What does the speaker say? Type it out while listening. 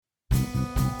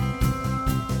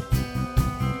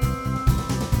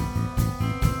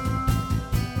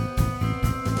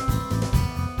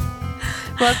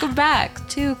Welcome back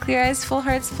to Clear Eyes, Full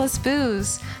Hearts Plus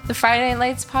Booze, the Friday Night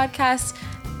Lights podcast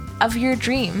of your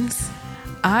dreams.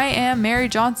 I am Mary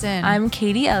Johnson. I'm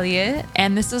Katie Elliott.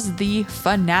 And this is the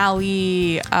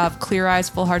finale of Clear Eyes,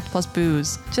 Full Hearts Plus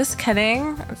Booze. Just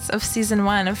kidding. It's of season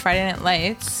 1 of Friday Night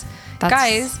Lights. That's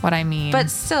Guys, what I mean. But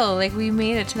still, like, we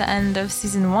made it to the end of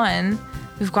season 1.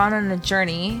 We've gone on a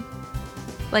journey.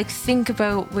 Like, think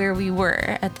about where we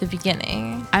were at the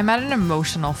beginning. I'm at an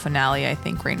emotional finale, I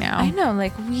think, right now. I know,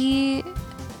 like, we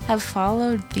have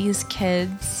followed these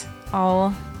kids,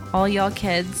 all y'all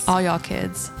kids. All y'all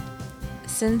kids.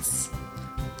 Since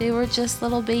they were just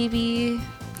little baby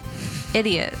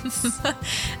idiots.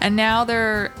 And now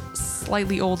they're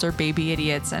slightly older baby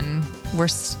idiots, and we're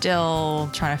still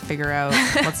trying to figure out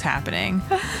what's happening.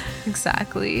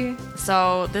 Exactly.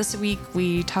 So this week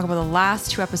we talk about the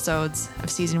last 2 episodes of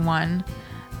season 1.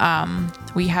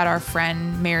 We had our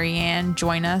friend Marianne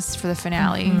join us for the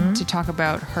finale to talk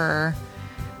about her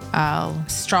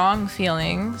strong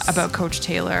feelings about Coach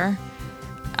Taylor.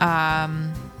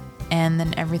 And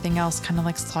then everything else kind of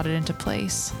like slotted into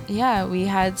place. Yeah, we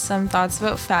had some thoughts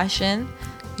about fashion.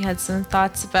 We had some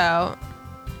thoughts about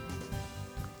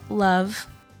love.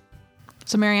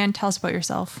 So Marianne, tell us about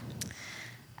yourself.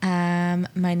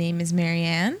 My name is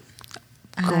Marianne.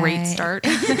 Great start.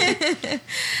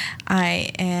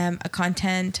 I am a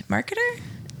content marketer,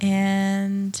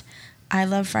 and I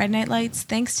love Friday Night Lights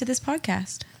thanks to this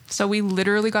podcast. So we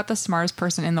literally got the smartest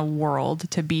person in the world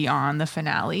to be on the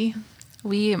finale.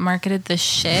 We marketed the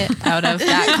shit out of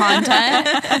that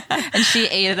content, and she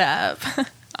ate it up.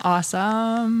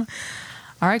 Awesome.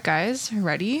 All right, guys,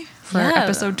 ready for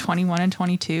episode 21 and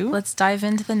 22? Let's dive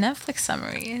into the Netflix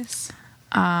summaries.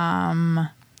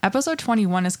 Episode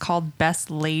 21 is called Best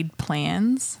Laid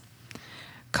Plans.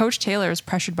 Coach Taylor is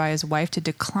pressured by his wife to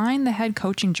decline the head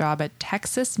coaching job at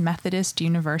Texas Methodist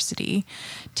University.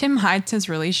 Tim hides his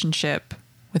relationship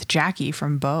with Jackie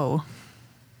from Bo.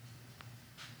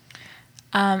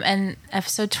 And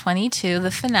episode 22, the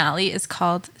finale, is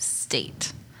called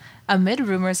State. Amid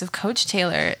rumors of Coach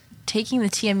Taylor taking the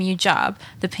TMU job,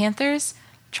 the Panthers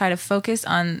try to focus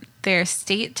on their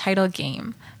state title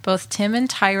game. Both Tim and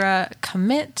Tyra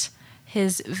commit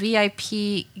his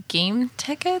VIP game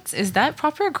tickets. Is that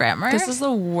proper grammar? This is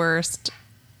the worst.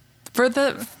 For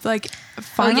the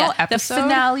final episode, the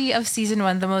finale of season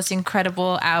 1, the most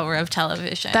incredible hour of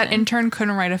television. That intern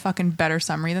couldn't write a fucking better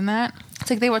summary than that. It's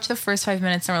like they watched the first 5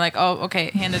 minutes and were like, oh,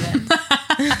 okay, hand it in.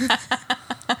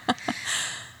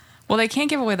 Well, they can't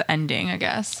give away the ending, I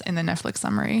guess, in the Netflix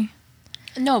summary.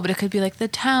 No, but it could be like the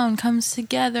town comes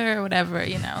together or whatever,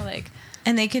 you know, like.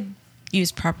 And they could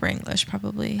use proper English,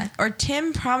 probably. Or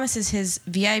Tim promises his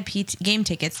VIP game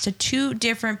tickets to 2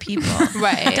 different people.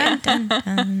 Right. Dun, dun,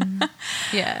 dun.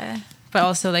 Yeah. But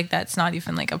also, like, that's not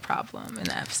even, like, a problem in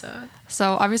the episode.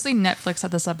 So, obviously, Netflix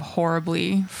set this up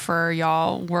horribly for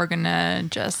y'all. We're going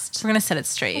to set it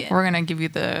straight. We're going to give you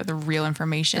the real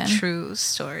information. The true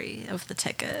story of the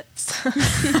tickets.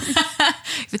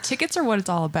 The tickets are what it's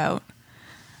all about.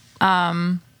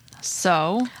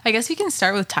 So, I guess we can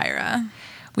start with Tyra.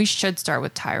 We should start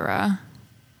with Tyra,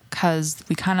 because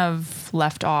we kind of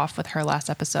left off with her last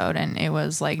episode, and it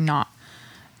was, like, not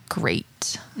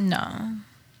great. No.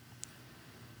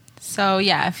 So,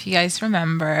 yeah, if you guys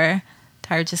remember,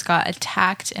 Tyra just got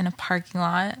attacked in a parking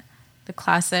lot. The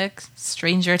classic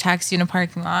stranger attacks you in a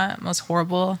parking lot. Most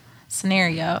horrible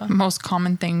scenario. Most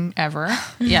common thing ever.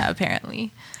 Yeah,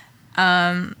 apparently.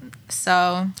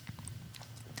 So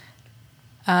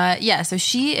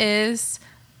she is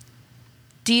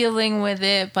dealing with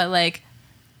it, but, like,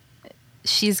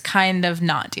 she's kind of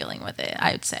not dealing with it,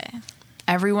 I would say.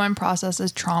 Everyone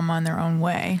processes trauma in their own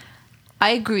way. I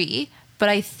agree. But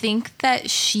I think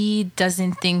that she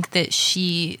doesn't think that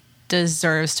she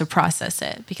deserves to process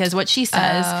it. Because what she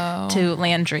says to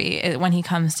Landry when he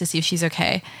comes to see if she's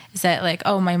okay is that, like,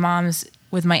 oh, my mom's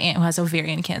with my aunt who has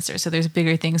ovarian cancer, so there's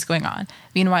bigger things going on.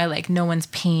 Meanwhile, like, no one's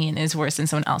pain is worse than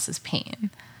someone else's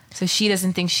pain. So she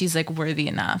doesn't think she's, like, worthy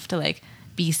enough to, like,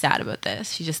 be sad about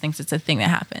this. She just thinks it's a thing that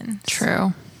happens.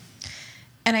 True.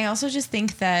 And I also just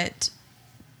think that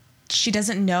she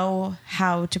doesn't know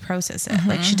how to process it.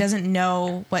 Like, she doesn't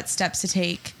know what steps to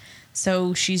take.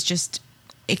 So she's just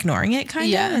ignoring it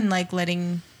kind of and, like,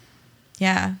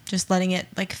 just letting it,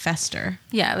 like, fester.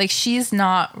 Yeah, like, she's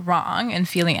not wrong in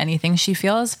feeling anything she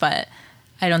feels, but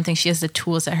I don't think she has the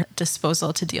tools at her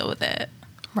disposal to deal with it.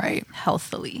 Right.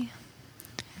 Healthily.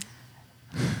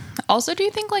 Also, do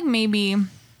you think, like, maybe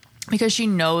because she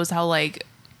knows how, like,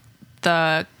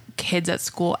 the kids at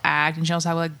school act, and she knows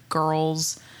how, like,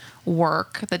 girls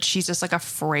work, that she's just, like,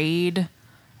 afraid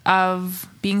of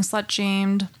being slut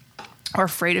shamed? or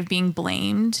afraid of being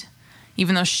blamed,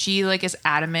 even though she like is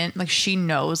adamant, like she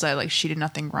knows that like she did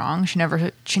nothing wrong. She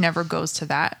never goes to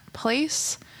that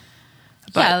place.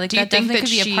 But yeah, like do you that think definitely that could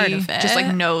be she a part of it. just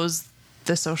like knows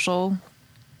the social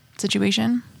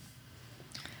situation?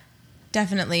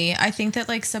 Definitely. I think that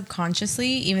like subconsciously,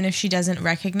 even if she doesn't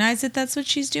recognize that that's what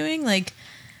she's doing, like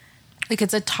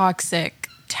it's a toxic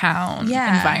town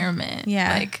environment.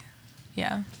 Yeah. Like,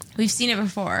 yeah. We've seen it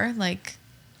before, like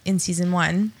in season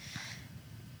 1.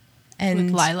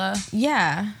 And With Lila.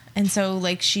 Yeah. And so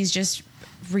like she's just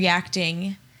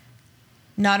reacting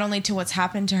not only to what's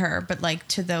happened to her, but like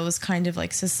to those kind of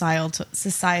like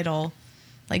societal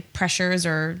like pressures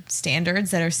or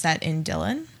standards that are set in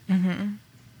Dylan. Mm-hmm.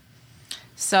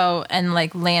 So, and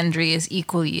like Landry is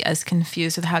equally as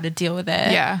confused with how to deal with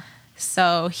it. Yeah.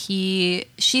 So she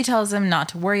tells him not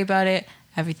to worry about it.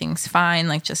 Everything's fine.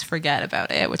 Like, just forget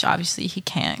about it, which obviously he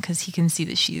can't because he can see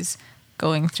that she's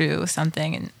going through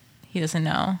something and he doesn't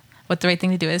know what the right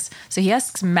thing to do is. So he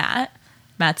asks Matt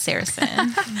Saracen,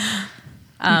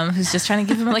 who's just trying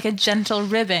to give him like a gentle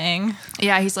ribbing.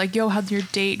 Yeah, he's like, yo, how'd your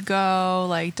date go?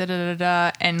 Like,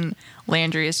 da-da-da-da. And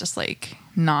Landry is just like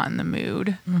not in the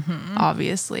mood,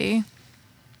 obviously.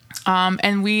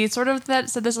 And we sort of said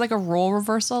this is like a role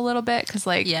reversal a little bit because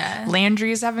like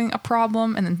Landry is having a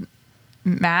problem and then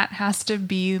Matt has to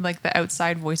be like the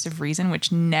outside voice of reason,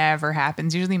 which never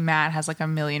happens. Usually Matt has like a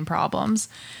million problems.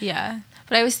 Yeah.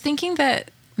 But I was thinking that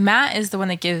Matt is the one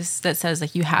that says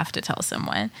like you have to tell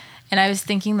someone. And I was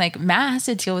thinking like Matt has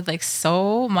to deal with like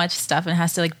so much stuff and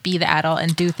has to like be the adult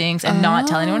and do things and not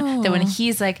tell anyone, that when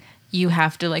he's like, you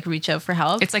have to like reach out for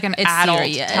help. It's like an adult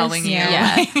serious. Telling you.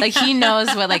 Yeah. Like he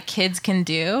knows what like kids can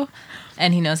do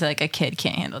and he knows that like a kid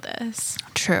can't handle this.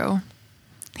 True.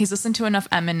 He's listened to enough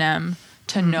Eminem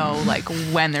to know like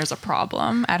when there's a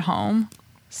problem at home.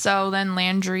 So then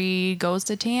Landry goes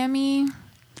to Tammy,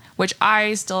 which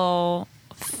I still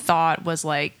thought was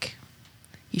like,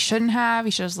 he should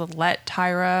just let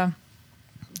Tyra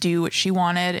do what she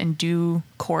wanted and do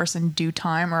course in due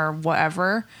time or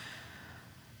whatever.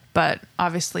 But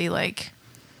obviously, like,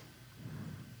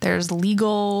 there's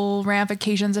legal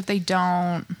ramifications if they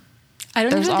don't. I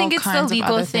don't even think it's the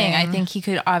legal thing. I think he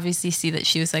could obviously see that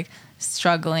she was, like,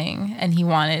 struggling and he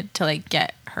wanted to, like,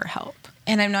 get her help.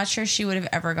 And I'm not sure she would have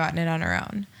ever gotten it on her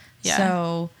own. Yeah.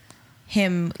 So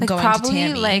him like, going probably, to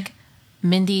Tammy. like,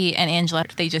 Mindy and Angela,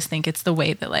 they just think it's the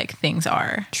way that, like, things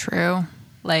are. True.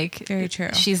 Like, very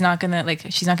true. She's not gonna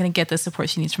get the support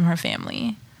she needs from her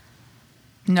family.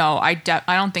 No, I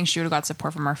don't think she would have got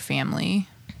support from her family.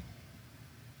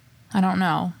 I don't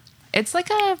know. It's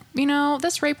like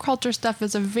this rape culture stuff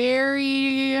is a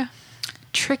very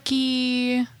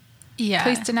tricky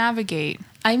place to navigate.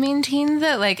 I maintain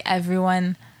that like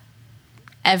everyone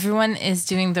is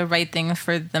doing the right thing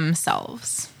for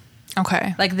themselves.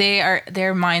 Okay. Like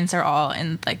their minds are all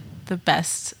in like the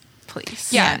best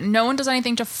place. Yeah, no one does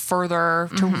anything to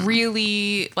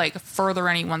really like further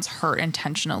anyone's hurt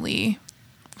intentionally.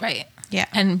 Right. Yeah.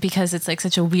 And because it's like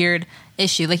such a weird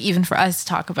issue, like even for us to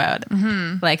talk about,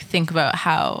 like think about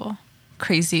how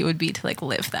crazy it would be to like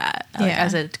live that like,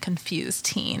 as a confused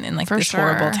teen in like this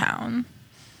horrible town.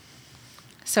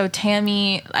 So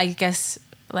Tammy, I guess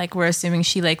like we're assuming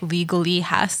she like legally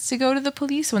has to go to the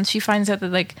police once she finds out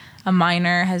that like a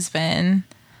minor has been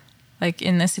like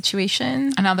in this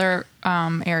situation. Another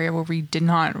area where we did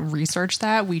not research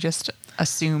that, we just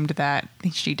assumed that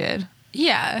she did.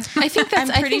 Yeah, I think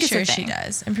that's. I'm pretty sure she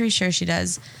does. I'm pretty sure she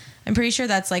does. I'm pretty sure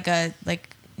that's like I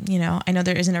know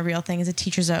there isn't a real thing as a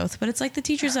teacher's oath, but it's like the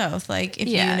teacher's oath. Like if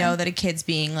you know that a kid's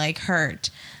being like hurt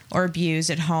or abused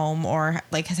at home or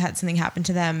like has had something happen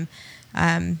to them,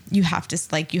 you have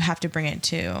to bring it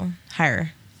to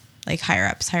higher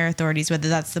ups, higher authorities, whether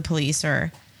that's the police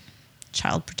or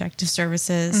Child Protective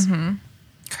Services. Mm-hmm.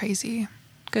 Crazy.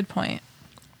 Good point.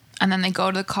 And then they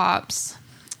go to the cops.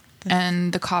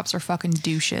 And the cops are fucking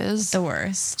douches. The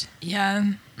worst.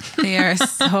 Yeah. They are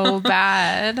so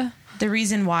bad. The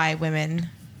reason why women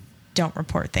don't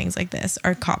report things like this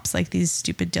are cops like these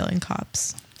stupid Dylan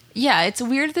cops. Yeah, it's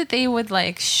weird that they would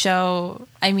like show,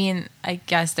 I mean, I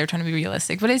guess they're trying to be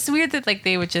realistic, but it's weird that like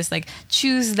they would just like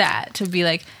choose that to be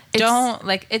like, don't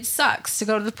like, it sucks to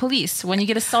go to the police when you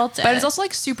get assaulted. But it's also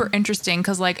like super interesting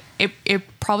because like it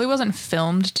probably wasn't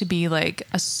filmed to be like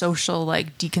a social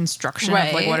like deconstruction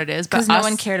of like what it is. Because no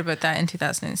one cared about that in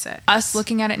 2006. Us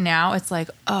looking at it now, it's like,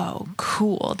 oh,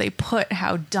 cool. They put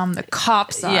how dumb the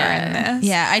cops are in this.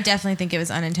 Yeah, I definitely think it was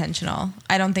unintentional.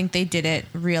 I don't think they did it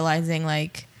realizing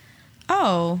like,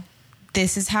 oh,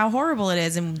 this is how horrible it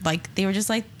is. And like, they were just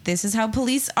like, this is how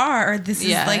police are. Or this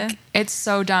is like, it's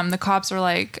so dumb. The cops are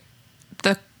like,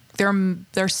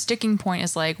 their sticking point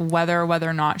is like whether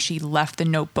or not she left the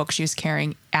notebook she was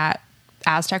carrying at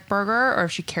Aztec Burger or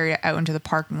if she carried it out into the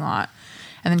parking lot.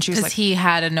 And then she was like, he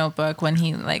had a notebook when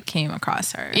he like came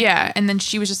across her. Yeah. And then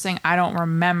she was just saying, I don't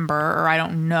remember, or I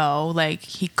don't know. Like,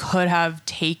 he could have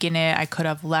taken it. I could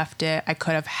have left it. I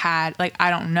could have had, like, I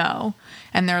don't know.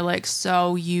 And they're like,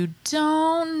 so you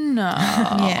don't know.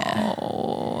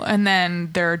 Yeah. And then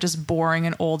they're just boring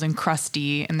and old and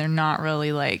crusty. And they're not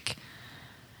really like,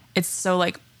 it's so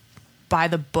like by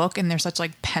the book, and they're such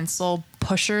like pencil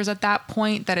pushers at that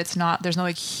point that it's not, there's no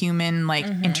like human like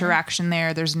interaction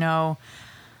there. There's no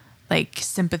like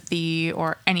sympathy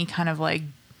or any kind of like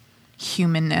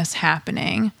humanness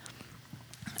happening.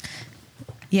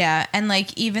 Yeah. And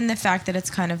like even the fact that it's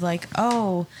kind of like,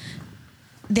 oh,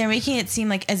 they're making it seem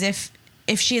like as if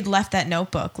she had left that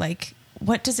notebook, like,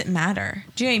 what does it matter?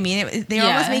 Do you know what I mean? They're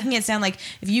almost making it sound like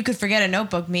if you could forget a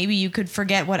notebook, maybe you could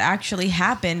forget what actually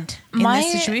happened in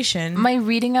this situation. My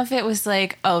reading of it was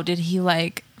like, oh, did he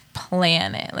like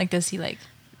plan it? Like, does he like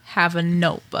have a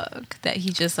notebook that he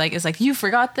just like is like, you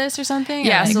forgot this or something?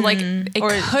 Yeah. Or, like, So like, it or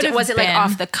could have was it like been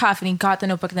off the cuff and he got the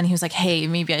notebook and then he was like, hey,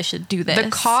 maybe I should do this.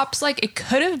 the cops, like, it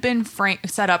could have been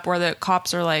set up where the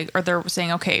cops are like, or they're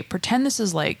saying, okay, pretend this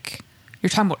is like, you're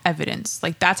talking about evidence.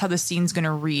 Like, that's how the scene's going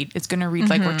to read. It's going to read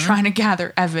like we're trying to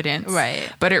gather evidence.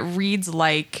 Right. But it reads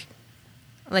like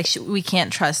we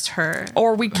can't trust her,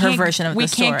 or we can't, her version of the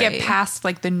story. We can't get past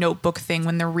like the notebook thing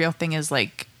when the real thing is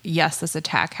like, yes, this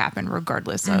attack happened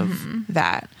regardless of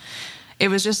that. It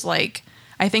was just like,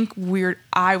 I think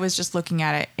I was just looking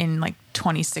at it in like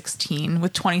 2016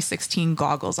 with 2016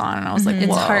 goggles on, and I was like, whoa.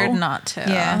 It's hard not to.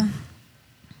 Yeah.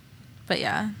 But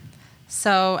yeah.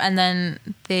 So, and then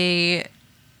they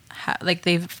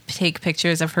take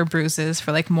pictures of her bruises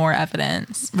for like more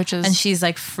evidence, and she's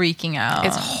like freaking out.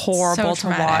 It's horrible to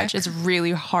traumatic. watch. It's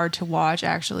really hard to watch,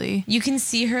 actually. You can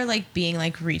see her like being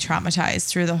like re-traumatized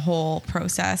through the whole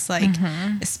process, like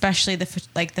especially the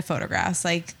photographs.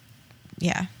 Like,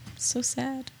 yeah, so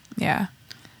sad. Yeah.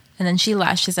 And then she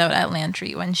lashes out at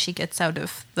Landry when she gets out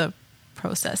of the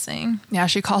processing. Yeah,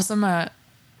 she calls him a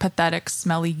pathetic,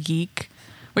 smelly geek,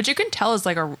 which you can tell is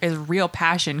like is real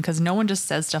passion, because no one just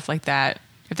says stuff like that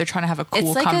if they're trying to have a cool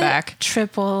it's like comeback. A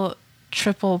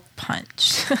triple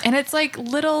punch. And it's like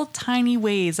little tiny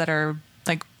ways that are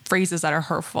like phrases that are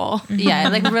hurtful. Yeah,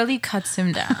 it like really cuts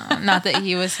him down. Not that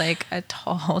he was like a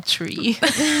tall tree.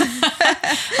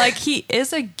 Like, he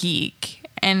is a geek,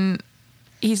 and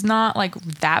he's not like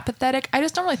that pathetic. I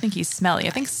just don't really think he's smelly. I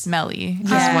think smelly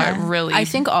is what really... I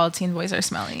think all teen boys are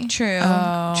smelly. True.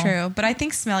 But I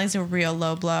think Smelly's a real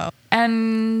low blow.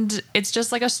 And it's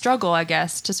just like a struggle, I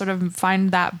guess, to sort of find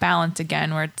that balance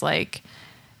again, where it's like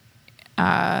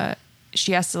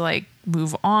she has to like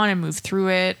move on and move through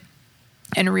it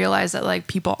and realize that like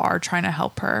people are trying to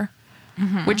help her,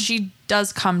 which she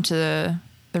does come to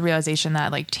the realization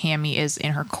that like Tammy is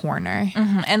in her corner,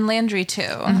 and Landry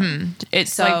too.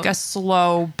 It's like a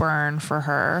slow burn for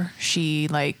her. She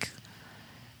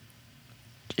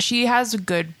has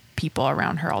good people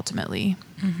around her ultimately.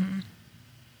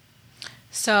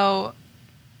 So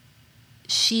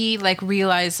she like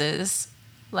realizes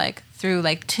like through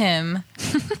like Tim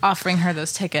offering her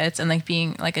those tickets and like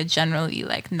being like a generally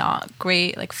like not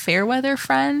great like fair weather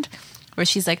friend, where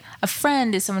she's like, a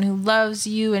friend is someone who loves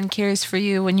you and cares for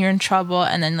you when you're in trouble,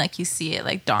 and then like you see it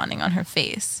like dawning on her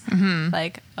face,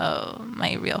 like, oh,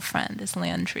 my real friend is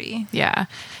Landry. Yeah.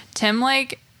 Tim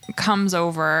like comes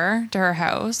over to her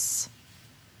house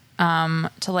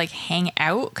to like hang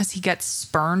out because he gets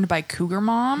spurned by Cougar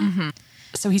Mom.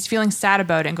 So he's feeling sad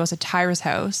about it and goes to Tyra's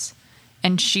house,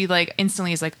 and she like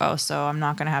instantly is like, oh, so I'm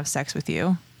not gonna have sex with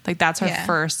you. Like, that's her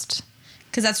first,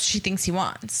 because that's what she thinks he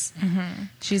wants.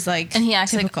 She's like, and he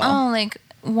acts typical. like, oh, like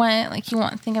what, like you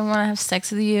think I want to have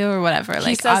sex with you or whatever. He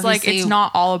like, says like, it's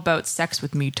not all about sex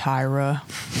with me, Tyra.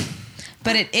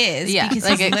 But it is, Yeah, because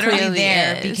like, he's it literally clearly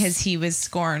there is. because he was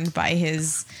scorned by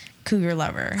his cougar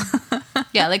lover.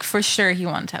 Yeah, like for sure he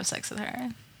wanted to have sex with her.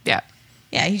 Yeah.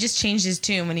 Yeah, he just changed his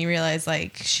tune when he realized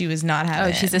like she was not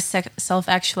having Oh, she's a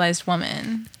self-actualized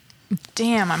woman.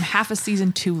 Damn, I'm half a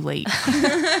season too late.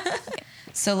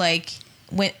 So like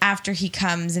after he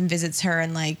comes and visits her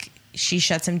and like she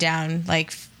shuts him down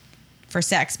like for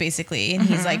sex basically, and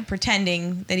he's like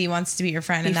pretending that he wants to be her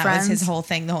friend, and that was his whole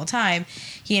thing the whole time.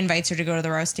 He invites her to go to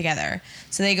the roast together.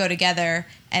 So they go together,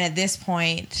 and at this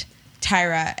point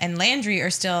Tyra and Landry are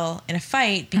still in a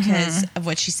fight because of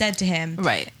what she said to him.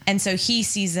 Right. And so he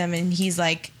sees them and he's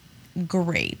like,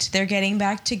 great, they're getting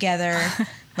back together.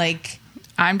 Like,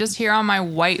 I'm just here on my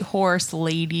white horse,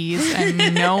 ladies,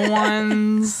 and no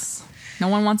one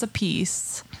wants a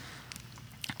piece.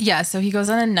 Yeah, so he goes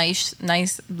on a nice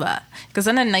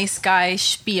guy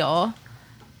spiel.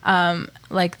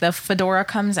 Like the fedora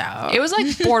comes out. It was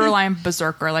like borderline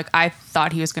berserker. Like I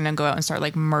thought he was going to go out and start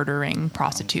like murdering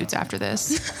prostitutes after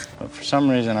this. But for some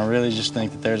reason, I really just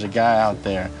think that there's a guy out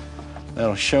there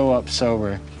that'll show up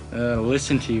sober,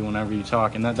 listen to you whenever you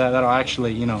talk, and that'll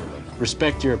actually, you know,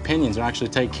 respect your opinions and actually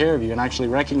take care of you and actually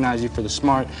recognize you for the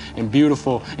smart and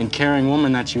beautiful and caring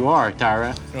woman that you are,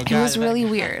 Tyra. It was really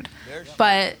weird.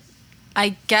 But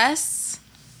I guess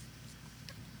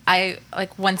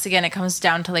once again, it comes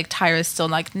down to like Tyra still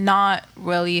like not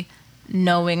really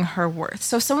knowing her worth.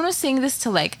 So if someone was saying this to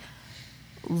like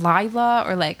Lila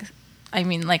or like, I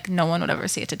mean, like no one would ever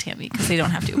say it to Tammy because they don't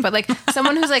have to, but like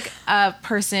someone who's like a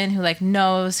person who like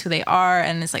knows who they are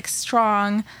and is like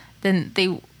strong, then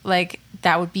they like,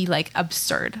 that would be like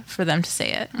absurd for them to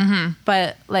say it. Mm-hmm.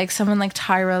 But like someone like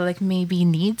Tyra like maybe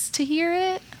needs to hear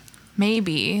it.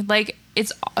 Maybe like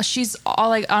she's all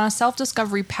like on a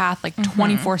self-discovery path like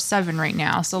 24/7 right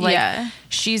now, so like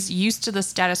she's used to the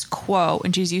status quo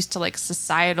and she's used to like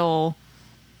societal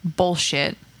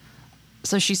bullshit,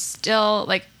 so she's still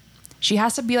like she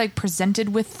has to be like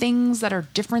presented with things that are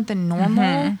different than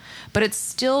normal, but it's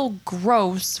still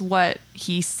gross what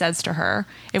he says to her.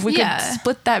 If we could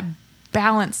split that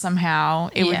balance somehow,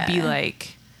 it would be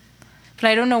like. But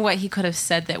I don't know what he could have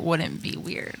said that wouldn't be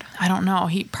weird. I don't know.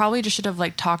 He probably just should have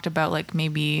like talked about like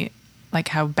maybe like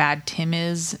how bad Tim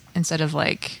is instead of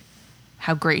like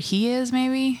how great he is,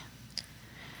 maybe.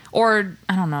 Or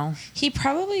I don't know. He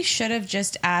probably should have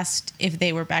just asked if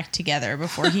they were back together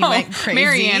before he went crazy.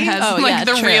 Marianne has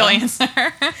the real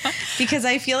answer. Because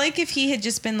I feel like if he had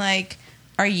just been like,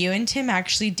 "Are you and Tim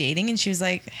actually dating?" and she was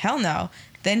like, "Hell no,"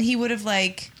 then he would have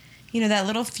like. You know, that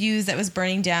little fuse that was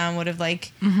burning down would have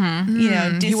like, you know,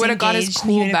 disengaged. He would have got his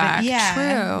cool back.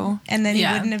 True. And then he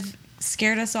wouldn't have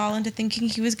scared us all into thinking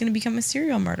he was going to become a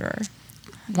serial murderer.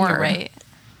 You're right.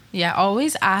 Yeah,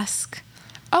 always ask.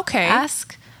 Okay.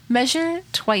 Ask, measure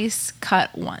twice,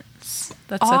 cut once.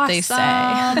 That's what they say.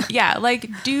 Yeah,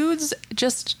 like dudes,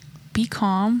 just be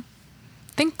calm.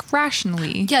 Think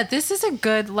rationally. Yeah, this is a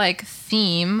good like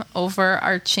theme,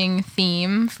 overarching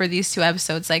theme for these two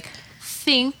episodes. Like,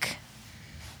 think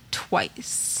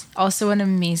twice. Also an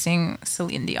amazing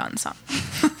Celine Dion song.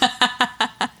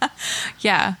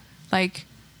 Yeah. Like,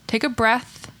 take a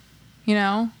breath, you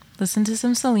know. Listen to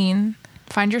some Celine.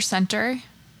 Find your center,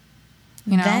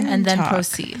 you know. And then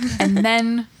proceed. And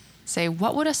then say,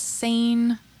 what would a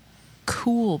sane,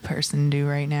 cool person do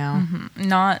right now? Mm-hmm.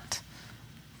 Not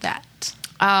that.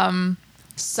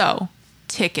 So,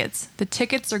 tickets. The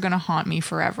tickets are going to haunt me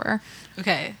forever.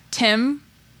 Okay. Tim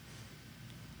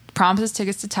promises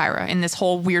tickets to Tyra in this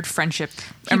whole weird friendship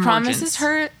He promises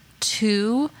her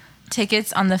 2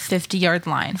 tickets on the 50-yard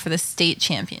line for the state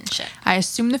championship. I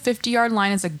assume the 50-yard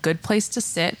line is a good place to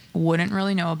sit. Wouldn't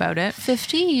really know about it.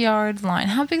 50-yard line.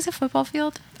 How big is a football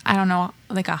field? I don't know,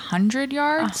 like 100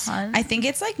 yards? I think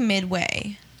it's like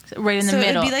midway. Right in the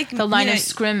middle. It'd be like the line of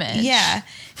scrimmage. Yeah.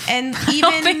 And I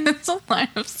don't think it's a line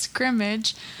of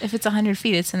scrimmage. If it's 100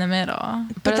 feet, it's in the middle.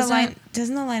 But the line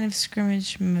doesn't the line of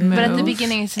scrimmage move? But at the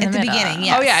beginning, it's in the middle. Beginning,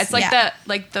 yes. Oh yeah, it's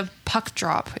like the puck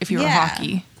drop if you were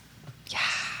hockey. Yeah.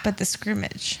 But the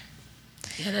scrimmage.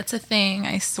 Yeah, that's a thing,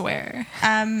 I swear.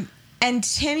 And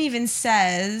Tim even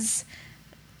says,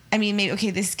 I mean, maybe, okay,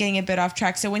 this is getting a bit off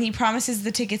track. So when he promises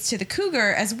the tickets to the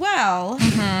Cougar as well,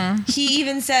 he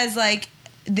even says like,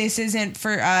 this isn't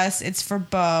for us, it's for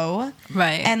Bo.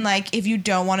 Right. And like, if you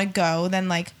don't want to go, then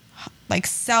like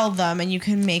sell them and you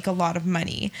can make a lot of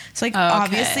money. So like,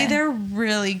 obviously they're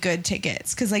really good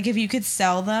tickets. Cause like if you could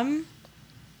sell them,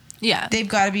 they've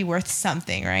got to be worth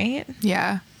something, right?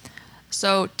 Yeah.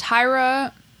 So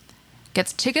Tyra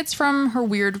gets tickets from her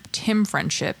weird Tim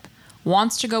friendship,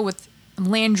 wants to go with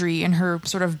Landry and her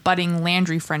sort of budding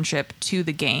Landry friendship to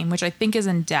the game, which I think is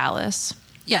in Dallas.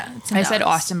 Yeah. I said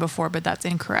Austin before, but that's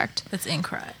incorrect. That's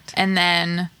incorrect. And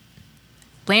then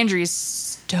Landry's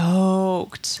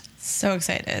stoked. So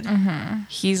excited. Mm-hmm.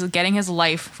 He's getting his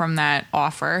life from that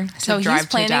offer to drive he's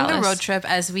planning to Dallas. the road trip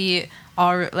as we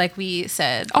are, like we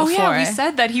said before. Oh yeah, we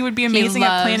said that he would be amazing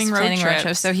at planning road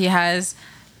trips. So he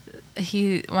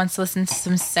wants to listen to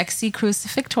some sexy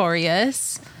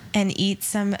Crucifixorious. And eat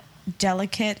some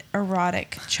delicate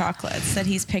erotic chocolates that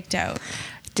he's picked out.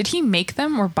 Did he make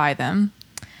them or buy them?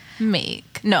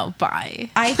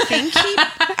 Buy. I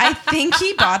think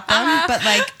he bought them, but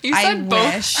like you said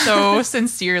both so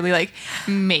sincerely, like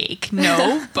make,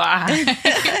 no, buy.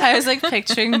 I was like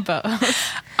picturing both.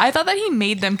 I thought that he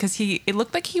made them because it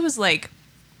looked like he was like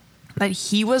that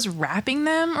he was wrapping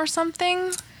them or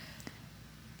something.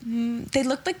 They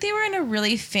looked like they were in a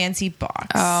really fancy box.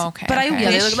 Oh, okay. But I okay. wish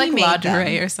Yeah, they look like he made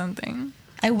lingerie them. or something.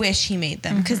 I wish he made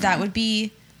them because that would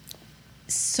be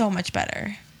so much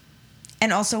better.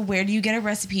 And also, where do you get a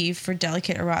recipe for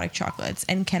delicate erotic chocolates?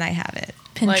 And can I have it?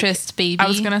 Pinterest, Like, baby. I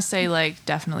was gonna say like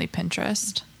definitely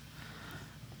Pinterest.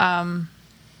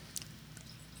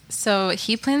 So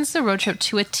he plans the road trip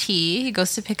to a T. He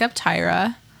goes to pick up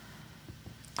Tyra.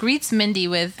 Greets Mindy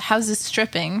with, "How's this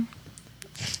stripping?"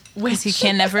 Because he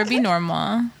can never be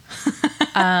normal.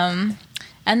 And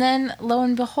then, lo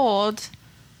and behold,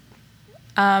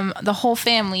 the whole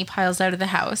family piles out of the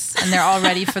house, and they're all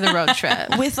ready for the road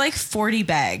trip. With like 40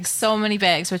 bags. So many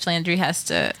bags, which Landry has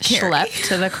to Carry. schlep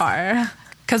to the car.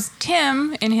 Because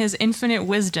Tim, in his infinite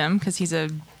wisdom, because he's a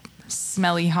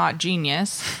smelly hot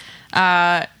genius,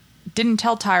 didn't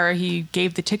tell Tyra he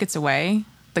gave the tickets away,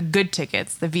 the good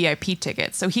tickets, the VIP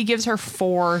tickets. So he gives her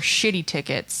 4 shitty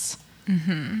tickets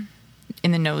in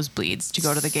the nosebleeds to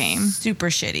go to the game. Super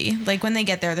shitty. Like when they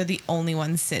get there, they're the only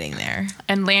ones sitting there.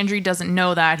 And Landry doesn't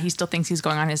know that. He still thinks he's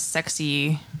going on his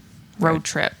sexy road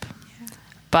trip. Yeah.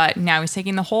 But now he's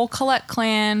taking the whole Collette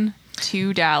clan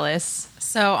to Dallas.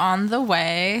 So on the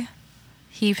way,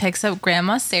 he picks up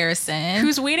Grandma Saracen.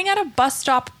 Who's waiting at a bus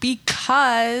stop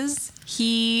because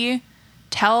he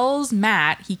tells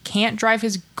Matt he can't drive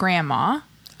his grandma.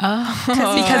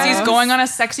 Because he's going on a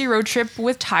sexy road trip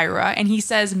with Tyra, and he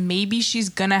says maybe she's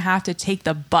gonna have to take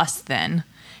the bus then.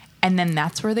 And then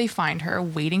that's where they find her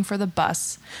waiting for the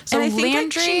bus. So and I think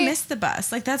Landry, like, she missed the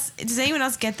bus. Like does anyone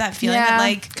else get that feeling? yeah, That,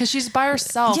 like, because she's by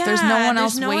herself. yeah, There's no one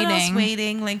else no waiting. one else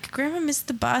waiting. Like Grandma missed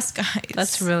the bus, guys.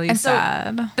 That's really And so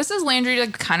sad. this is Landry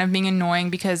like kind of being annoying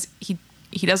because he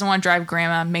doesn't want to drive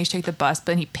Grandma, makes her take the bus, but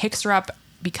then he picks her up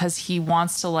because he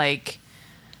wants to like.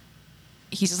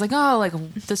 He's just like, oh, like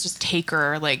let's just take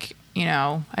her, like, you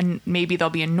know, and maybe they'll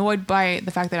be annoyed by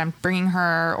the fact that I'm bringing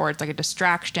her, or it's like a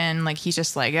distraction. Like he's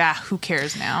just like, who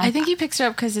cares now? I think he picks her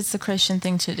up because it's the Christian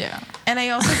thing to do. And I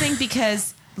also think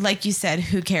because, like you said,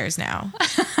 who cares now?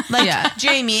 Like, Yeah. do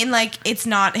you know what I mean? Like, it's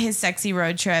not his sexy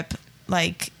road trip.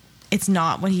 Like, it's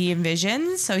not what he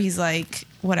envisions. So he's like,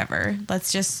 whatever.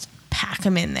 Let's just pack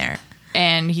him in there.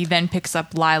 And he then picks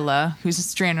up Lila, who's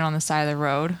stranded on the side of the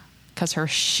road because her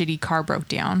shitty car broke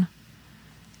down.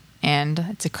 And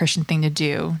it's a Christian thing to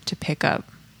do, to pick up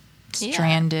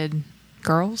stranded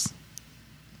girls.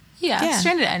 Yeah,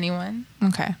 stranded anyone.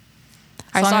 Okay.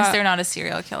 As long as they're not a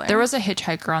serial killer. There was a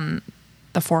hitchhiker on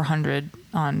the 400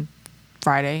 on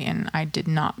Friday, and I did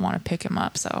not want to pick him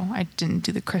up, so I didn't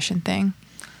do the Christian thing.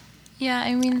 Yeah,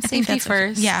 I mean, I think safety that's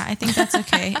first. Okay. Yeah, I think that's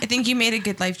okay. I think you made a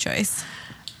good life choice.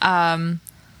 Lila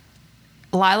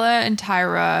and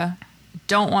Tyra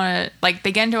don't want to, like,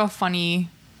 they get into a funny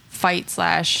fight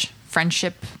 /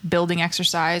 friendship building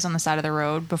exercise on the side of the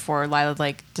road before Lila,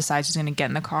 like, decides she's going to get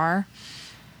in the car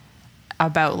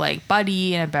about, like,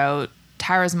 Buddy and about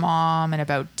Tyra's mom and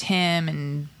about Tim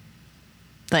and,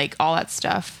 like, all that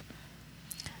stuff.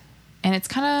 And it's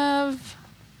kind of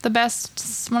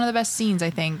one of the best scenes, I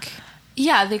think.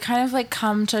 Yeah, they kind of like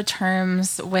come to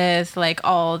terms with like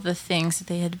all the things that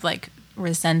they had like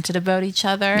resented about each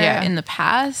other in the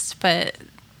past, but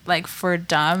like for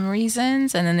dumb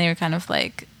reasons. And then they were kind of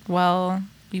like, well,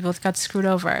 we both got screwed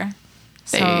over.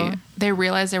 They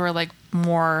realized they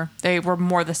were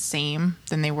more the same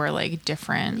than they were like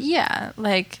different. Yeah,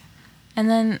 like, and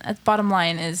then at the bottom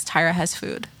line is Tyra has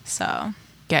food, so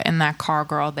get in that car,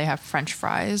 girl. They have French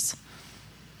fries.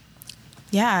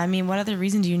 Yeah, I mean, what other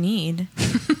reason do you need?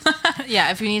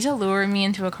 yeah, if you need to lure me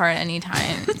into a car at any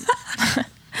time,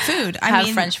 Food. I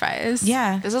mean, French fries.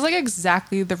 Yeah. This is like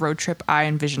exactly the road trip I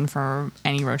envision for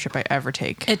any road trip I ever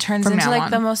take. It turns into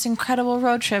like the most incredible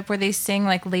road trip where they sing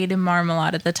like Lady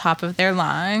Marmalade at the top of their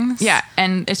lungs. Yeah,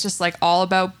 and it's just like all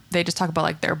about, they just talk about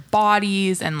like their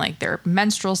bodies and like their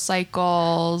menstrual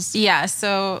cycles. Yeah,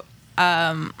 so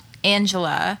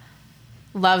Angela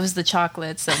loves the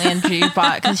chocolates that Landry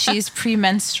bought because she's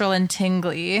premenstrual and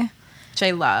tingly, which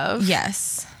I love.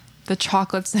 Yes. The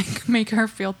chocolates that make her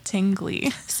feel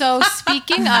tingly. So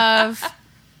speaking of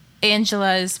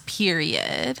Angela's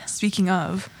period. Speaking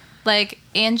of. Like,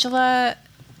 Angela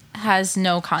has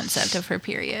no concept of her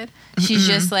period. She's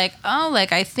just like, oh,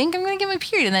 like, I think I'm going to get my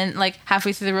period. And then, like,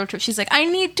 halfway through the road trip, she's like, I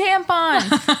need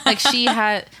tampons. Like, she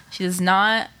does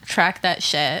not track that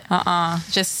shit.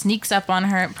 Just sneaks up on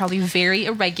her, probably very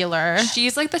irregular.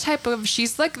 She's like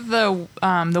she's like the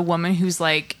woman who's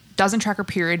like, doesn't track her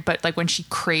period, but like when she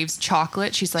craves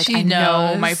chocolate, she's like, I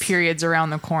know my period's around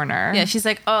the corner. Yeah, she's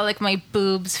like, oh, like, my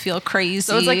boobs feel crazy.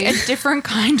 So it's like a different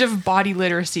kind of body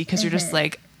literacy because you're just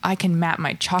like, I can map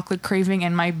my chocolate craving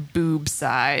and my boob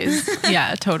size.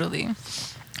 Yeah, totally.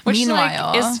 Which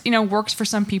Meanwhile, is works for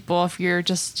some people if you're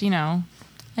just I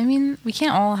mean, we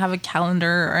can't all have a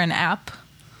calendar or an app.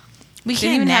 We They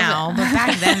didn't can even have now, but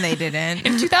back then they didn't.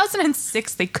 In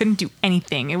 2006, they couldn't do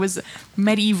anything. It was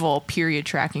medieval period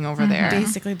tracking over there.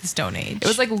 Basically the Stone Age. It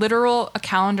was like literal a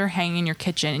calendar hanging in your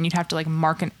kitchen, and you'd have to like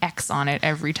mark an X on it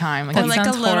every time. or That like a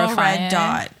sounds little horrifying. red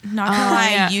dot. Not gonna lie,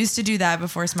 yeah. I used to do that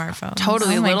before smartphones.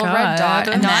 Totally, Oh a my little red God.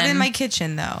 dot. And Not then, in my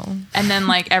kitchen though. and then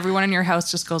like everyone in your house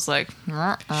just goes like,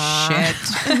 shit,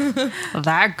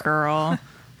 that girl.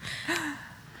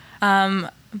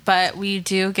 But we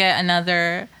do get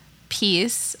another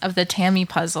piece of the Tammy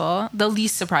puzzle, the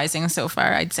least surprising so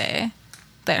far, I'd say,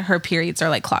 that her periods are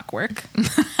like clockwork.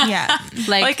 Yeah.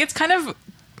 Like it's kind of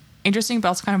interesting, but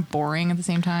also kind of boring at the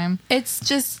same time. It's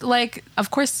just like,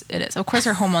 of course it is. Of course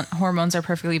her hormones are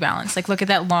perfectly balanced. Like, look at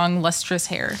that long, lustrous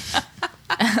hair.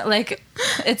 Like,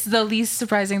 it's the least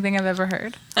surprising thing I've ever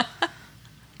heard.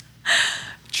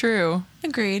 True.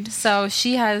 Agreed. So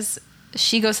she goes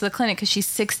to the clinic because she's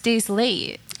 6 days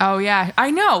late. Oh yeah,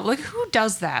 I know. Like who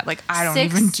does that? Like I don't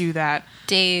 6 even do that.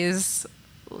 Days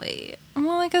late.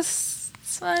 Well, like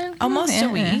Almost a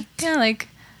week. Yeah, like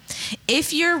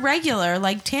If you're regular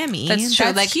like Tammy, that's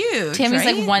true. Like huge. Tammy's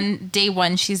right? like day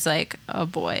one, she's like, oh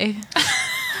boy.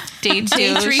 Day 2,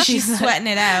 Day 3, she's like- sweating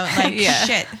it out. Like Yeah.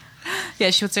 shit. Yeah,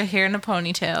 she puts her hair in a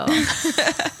ponytail.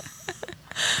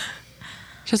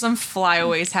 Just some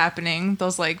flyaways happening.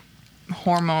 Those like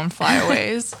hormone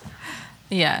flyaways.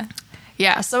 Yeah.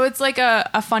 Yeah, so it's like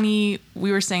a funny,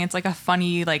 we were saying it's like a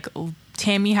funny, like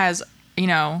Tammy has,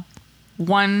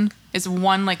 one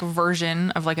like version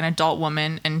of like an adult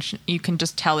woman, and you can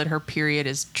just tell that her period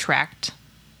is tracked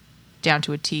down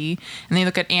to a T. And then you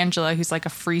look at Angela, who's like a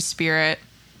free spirit,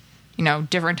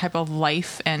 different type of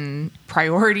life and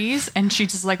priorities. And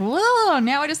she's just like, whoa,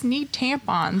 now I just need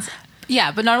tampons.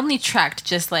 Yeah, but not only tracked,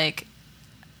 just like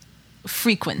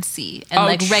frequency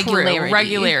and true,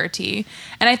 regularity.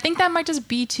 And I think that might just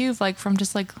be too like from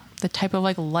just like the type of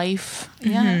like life.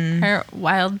 Yeah, her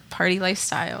wild party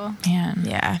lifestyle. Man.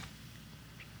 Yeah.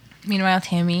 Meanwhile,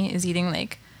 Tammy is eating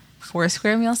like 4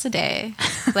 square meals a day,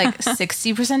 like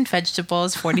 60%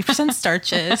 vegetables, 40%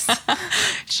 starches,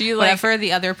 She like whatever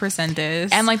the other percent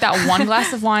is. and like that one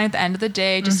glass of wine at the end of the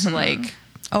day just to like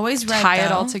Always red. Tie it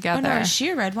though. all together. Oh, no, is she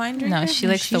a red wine drinker? No, she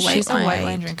likes the white she's wine. a white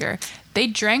wine drinker. They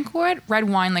drank red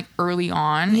wine like early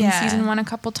on Yeah. in season 1 a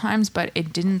couple times, but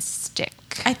it didn't stick.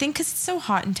 I think because it's so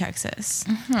hot in Texas,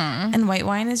 and white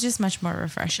wine is just much more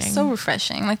refreshing. so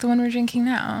refreshing, like the one we're drinking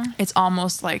now. It's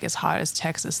almost like as hot as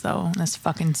Texas though, in this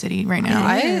fucking city right now. It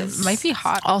I is. might be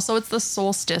hot. Also, it's the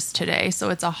solstice today, so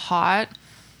it's a hot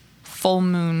full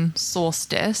moon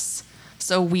solstice.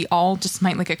 So we all just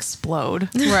might like explode.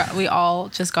 We all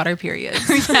just got our periods.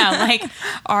 Yeah, like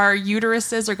our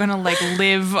uteruses are gonna like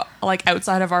live like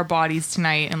outside of our bodies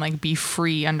tonight and like be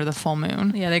free under the full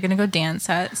moon. Yeah, they're gonna go dance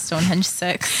at Stonehenge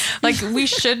 6. Like we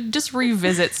should just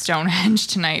revisit Stonehenge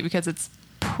tonight because it's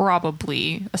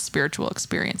probably a spiritual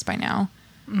experience by now.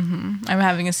 I'm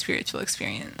having a spiritual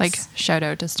experience. Like shout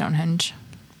out to Stonehenge.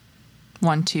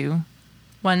 1, 2.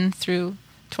 1 through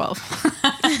 12.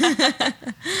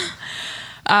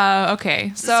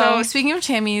 Okay, So speaking of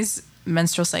Tammy's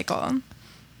menstrual cycle,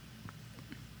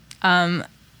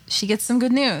 she gets some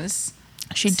good news.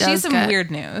 she She does has some get-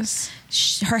 weird news.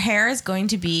 her hair is going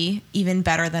to be even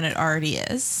better than it already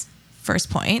is.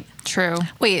 First point. True.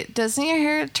 Wait, doesn't your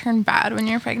hair turn bad when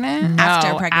you're pregnant? No,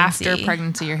 After pregnancy. After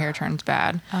pregnancy, your hair turns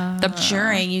bad.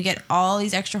 During, you get all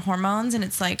these extra hormones, and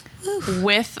it's like, whew.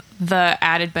 With the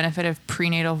added benefit of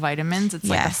prenatal vitamins, it's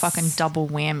like a Yes. fucking double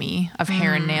whammy of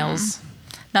hair and nails.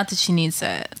 Not that she needs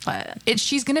it, but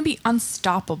She's gonna be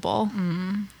unstoppable.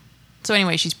 So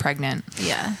anyway, she's pregnant.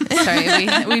 yeah.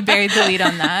 Sorry, we buried the lead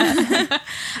on that.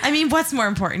 I mean, what's more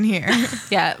important here?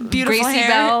 Yeah, Beautiful Gracie hair.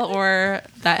 Bell or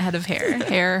that head of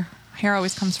hair. Hair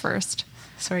always comes first.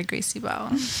 Sorry, Gracie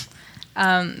Bell.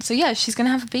 So yeah, she's gonna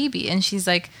have a baby, and she's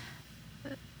like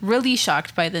really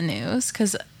shocked by the news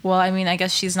because, well, I mean, I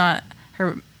guess she's not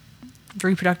her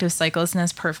reproductive cycle isn't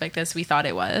as perfect as we thought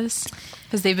it was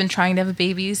because they've been trying to have a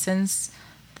baby since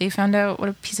they found out what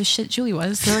a piece of shit Julie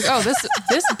was. They're like, oh,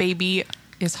 this baby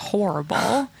is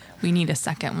horrible. We need a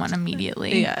second one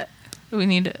immediately. Yeah, we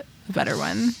need a better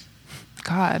one.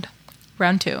 God.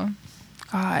 Round 2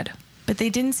 God. But they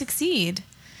didn't succeed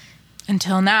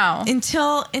until now.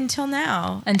 until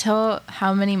now. Until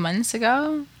how many months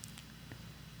ago?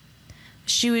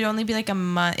 She would only be like a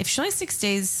month. If she's only 6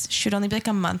 days, she would only be like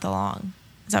a month along.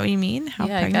 Is that what you mean? How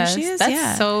Yeah, I pregnant guess. she is?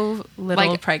 That's so little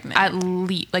Like pregnant. at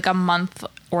least like a month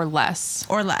or less.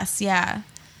 Or less, yeah.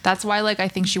 That's why, like, I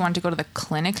think she wanted to go to the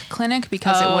clinic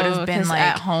because it would have been like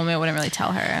at home it wouldn't really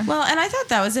tell her. Well, and I thought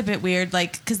that was a bit weird,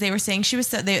 like, because they were saying she was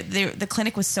the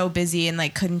clinic was so busy and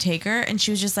like couldn't take her, and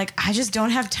she was just like, I just don't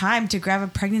have time to grab a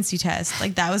pregnancy test.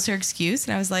 Like, that was her excuse,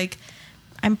 and I was like,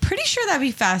 I'm pretty sure that'd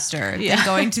be faster than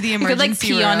going to the emergency you could like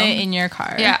pee room. on it in your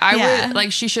car. Yeah, I would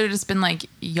like. She should have just been like,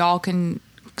 y'all can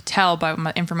tell by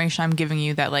my information I'm giving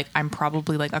you that like I'm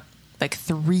probably like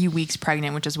 3 weeks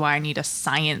pregnant, which is why I need a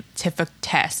scientific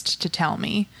test to tell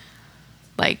me.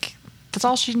 Like, that's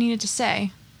all she needed to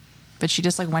say. But she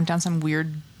just like went down some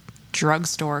weird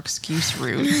drugstore excuse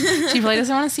route. She probably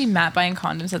doesn't want to see Matt buying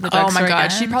condoms at the drugstore. Oh my god,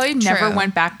 again. she probably never True.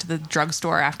 went back to the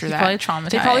drugstore after that. Probably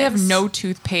traumatized. They probably have no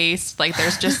toothpaste. Like,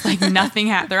 there's just like nothing.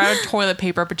 They're out of toilet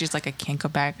paper, but she's like, I can't go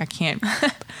back. I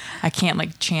can't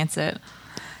like chance it.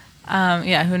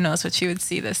 Yeah, who knows what she would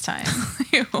see this time.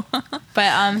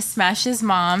 But Smash's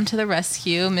mom to the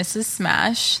rescue, Mrs.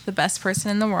 Smash, the best person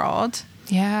in the world.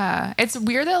 Yeah, it's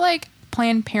weird that like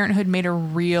Planned Parenthood made a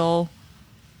real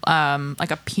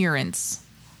like appearance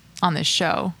on this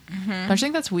show. Don't you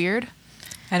think that's weird?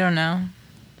 I don't know.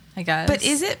 I guess. But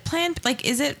is it planned? Like,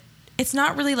 is it? It's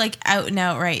not really like out and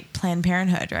outright Planned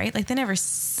Parenthood, right? Like, they never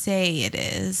say it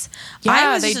is.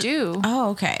 Yeah, they do.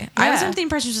 Oh, okay. I was Yeah. under the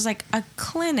impression it was just like a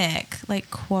clinic, like,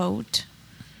 quote.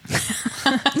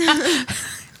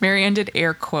 Marianne did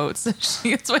air quotes.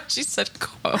 That's why she said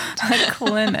quote. a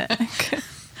clinic?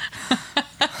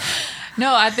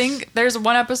 No, I think there's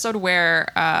one episode where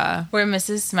Where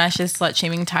Mrs. Smash is slut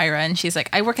shaming Tyra, and she's like,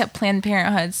 I work at Planned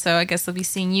Parenthood, so I guess they'll be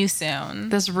seeing you soon.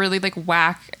 this really like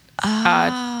whack.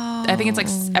 I think it's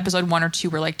like episode 1 or 2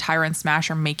 where like Tyra and Smash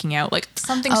are making out, like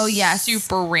something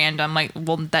super random, like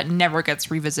that never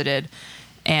gets revisited,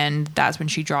 and that's when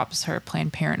she drops her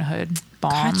Planned Parenthood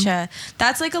bomb. Gotcha.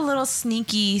 That's like a little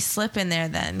sneaky slip in there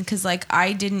then, because like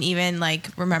I didn't even like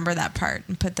remember that part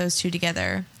and put those two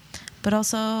together. But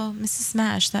also, Mrs.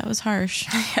 Smash, that was harsh.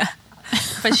 Yeah.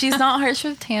 But she's not harsh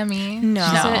with Tammy. No.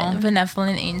 She's a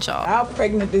benevolent angel. How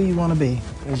pregnant do you want to be?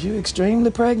 Because you're extremely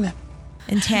pregnant.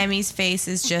 And Tammy's face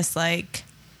is just like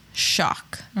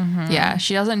shock. Yeah,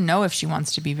 she doesn't know if she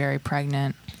wants to be very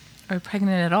pregnant. Or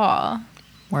pregnant at all.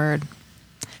 Word.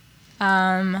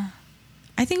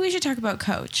 I think we should talk about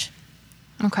Coach.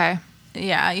 Okay.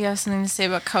 Yeah, you have something to say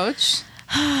about Coach?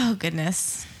 Oh,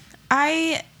 goodness.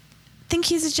 I think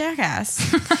he's a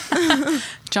jackass.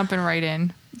 Jumping right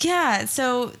in. Yeah,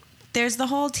 so there's the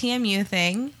whole TMU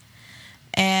thing,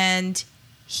 and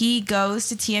he goes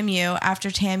to TMU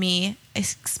after Tammy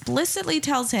explicitly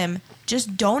tells him,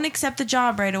 just don't accept the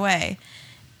job right away.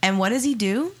 And what does he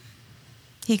do?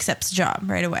 He accepts the job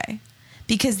right away.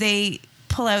 Because they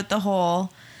pull out the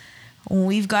whole,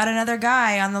 we've got another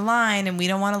guy on the line and we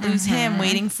don't want to lose him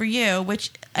waiting for you,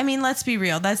 which, I mean, let's be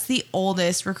real. That's the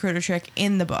oldest recruiter trick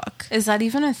in the book. Is that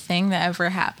even a thing that ever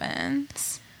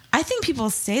happens? I think people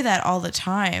say that all the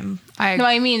time. No,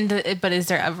 I mean, but is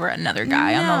there ever another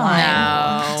guy on the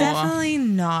line? No. Definitely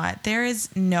not. There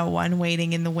is no one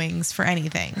waiting in the wings for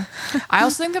anything. I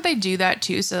also think that they do that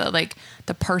too, so that like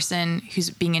the person who's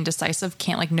being indecisive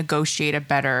can't like negotiate a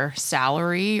better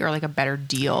salary or like a better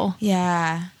deal.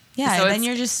 Yeah. Yeah, So then it's-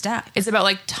 you're just stuck. It's about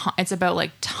like it's about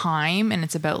like time, and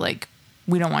it's about like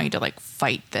we don't want you to like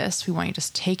fight this. We want you to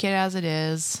just take it as it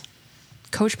is.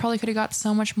 Coach probably could have got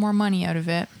so much more money out of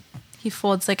it. He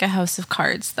folds like a house of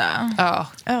cards, though.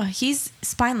 Oh, he's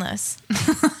spineless.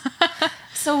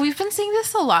 So we've been seeing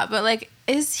this a lot, but like,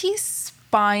 is he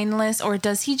spineless, or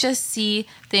does he just see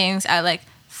things at like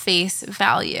face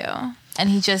value, and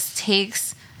he just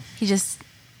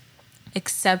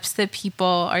accepts that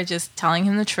people are just telling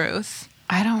him the truth?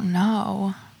 I don't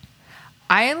know.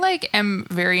 I like am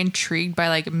very intrigued by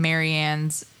like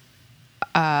Marianne's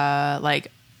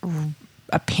like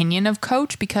opinion of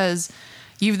Coach, because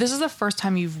this is the first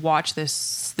time you've watched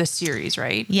this series,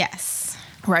 right? Yes.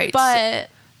 Right. But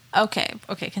okay,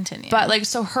 continue. But like,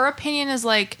 so her opinion is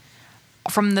like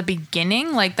from the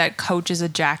beginning, like that Coach is a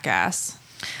jackass.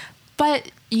 But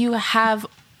you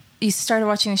started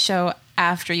watching the show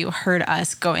after you heard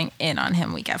us going in on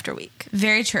him week after week.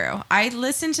 Very true. I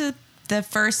listened to the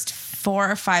first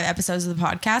 4 or 5 episodes of the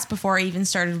podcast before I even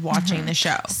started watching the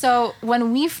show. So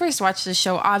when we first watched the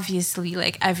show, obviously,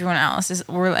 like everyone else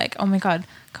we're like, oh my God,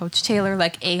 Coach Taylor,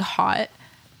 like A, hot,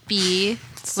 B,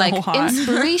 like hot.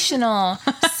 inspirational,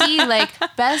 C, like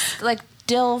best, like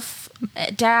DILF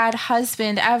dad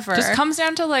husband ever. Just comes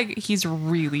down to like he's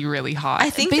really, really hot.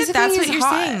 I think Basically, that's what he's you're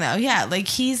hot. saying, though. Yeah, like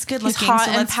he's good looking, hot so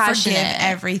and let's forgive passionate.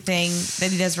 everything that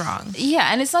he does wrong.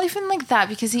 Yeah, and it's not even like that,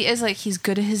 because he is like, he's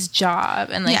good at his job,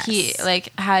 and like he Yes.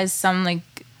 like has some like,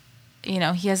 you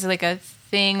know, he has like a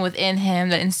thing within him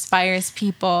that inspires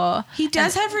people. He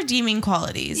does have redeeming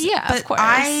qualities. Yeah, but of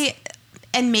course.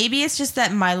 And maybe it's just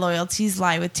that my loyalties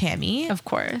lie with Tammy. Of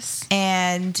course.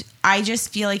 And I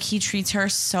just feel like he treats her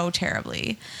so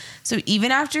terribly. So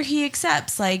even after he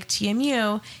accepts, like,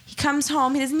 TMU, he comes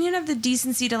home. He doesn't even have the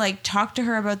decency to, like, talk to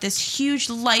her about this huge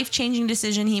life-changing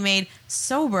decision he made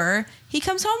sober. He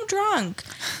comes home drunk.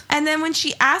 And then when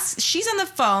she asks, she's on the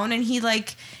phone, and he,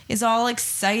 like, is all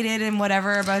excited and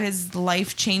whatever about his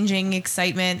life-changing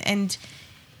excitement. And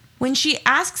when she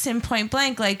asks him point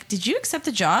blank, like, did you accept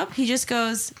the job? He just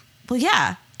goes, well,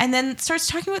 yeah. And then starts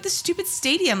talking about the stupid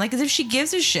stadium, like, as if she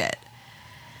gives a shit.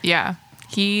 Yeah.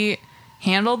 He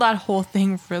handled that whole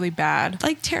thing really bad.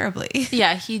 Like, terribly.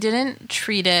 Yeah, he didn't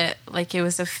treat it like it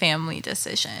was a family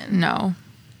decision. No.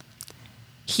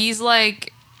 He's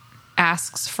like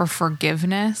asks for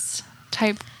forgiveness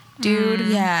type dude.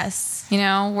 Yes. You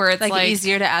know, where it's like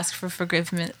easier to ask for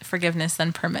forgiveness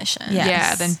than permission. Yes.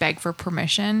 Yeah, than beg for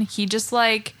permission. He just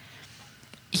like,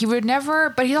 he would never,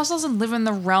 but he also doesn't live in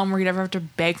the realm where he'd ever have to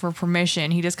beg for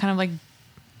permission. He just kind of like,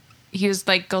 he just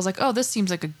like goes like, oh, this seems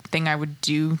like a thing I would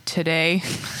do today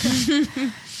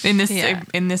in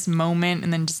this moment,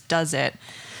 and then just does it.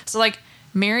 So like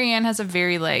Marianne has a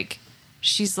very like,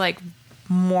 she's like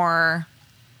more,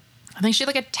 I think she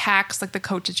like attacks like the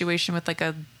coach situation with like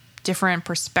a different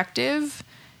perspective,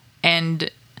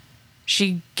 and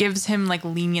she gives him like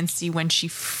leniency when she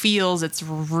feels it's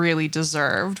really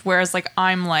deserved. Whereas like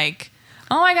I'm like,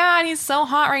 oh my God, he's so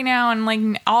hot right now, and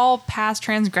like all past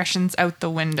transgressions out the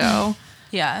window.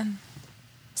 Yeah.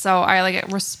 So I like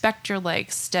respect your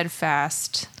like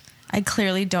steadfast. I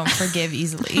clearly don't forgive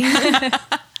easily.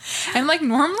 And like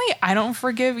normally I don't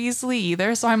forgive easily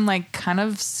either, so I'm like kind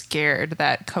of scared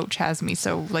that coach has me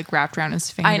so like wrapped around his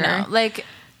finger. I know. Like,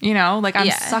 you know, like I'm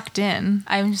sucked in.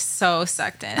 I'm so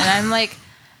sucked in. And I'm like,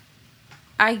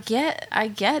 I get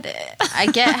it. I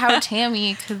get how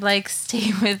Tammy could like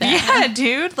stay with it. Yeah,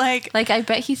 dude. Like I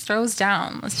bet he throws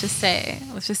down. Let's just say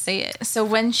it. So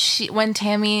when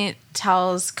Tammy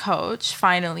tells Coach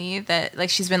finally that like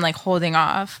she's been like holding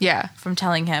off from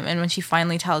telling him, and when she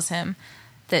finally tells him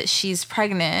that she's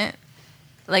pregnant,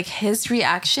 like his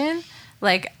reaction,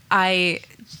 like I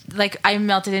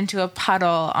melted into a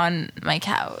puddle on my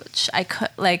couch. I could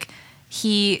like,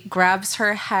 he grabs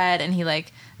her head and he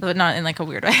like, but not in like a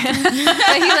weird way. But he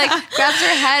like grabs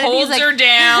her head and holds he's like, her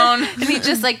down. And he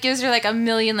just like gives her like a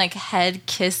million like head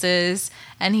kisses.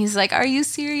 And he's like, are you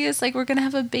serious? Like, we're going to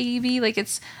have a baby. Like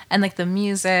and like the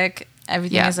music,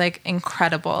 everything is like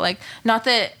incredible. Like, not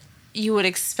that you would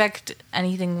expect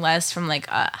anything less from like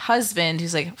a husband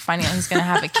who's like finding out he's going to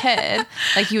have a kid.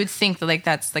 Like you would think that like,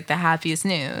 that's like the happiest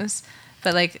news,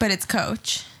 but it's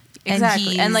Coach.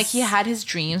 Exactly. And like he had his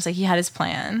dreams, like he had his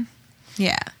plan.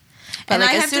 Yeah. But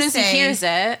like as soon as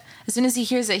he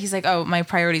hears it, he's like, oh, my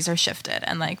priorities are shifted,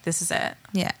 and like this is it.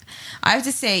 Yeah. I have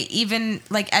to say, even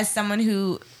like as someone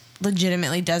who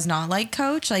legitimately does not like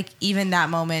Coach, like even that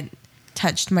moment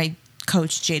touched my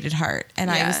Coach jaded heart. And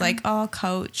I was like, oh,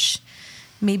 Coach,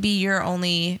 maybe you're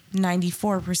only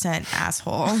 94%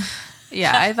 asshole.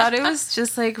 Yeah, I thought it was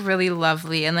just like really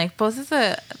lovely, and like both of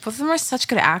them are such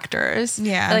good actors.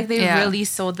 Yeah. Like they really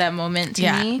sold that moment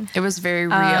to me. It was very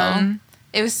real.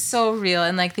 It was so real,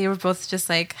 and like they were both just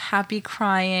like happy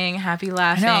crying, happy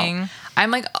laughing. I'm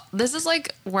like, this is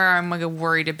like where I'm like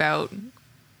worried about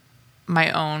my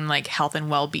own like health and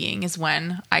well-being, is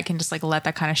when I can just like let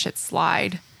that kind of shit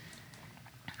slide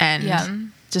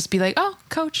and just be like, oh,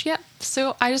 Coach,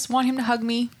 so I just want him to hug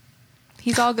me.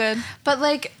 He's all good. But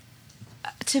like,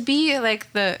 to be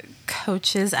like the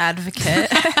Coach's advocate,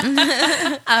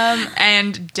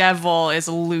 and devil is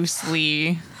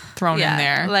loosely thrown in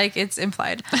there, like it's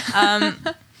implied.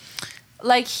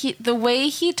 Like the way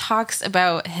he talks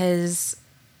about his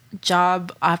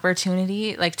job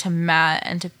opportunity, like to Matt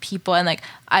and to people, and like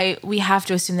we have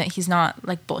to assume that he's not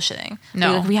like bullshitting.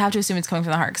 No, we have to assume it's coming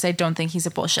from the heart, because I don't think he's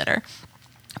a bullshitter.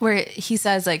 Where he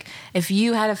says like, if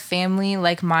you had a family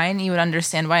like mine, you would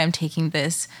understand why I'm taking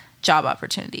this job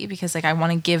opportunity, because like I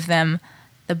want to give them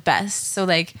the best. So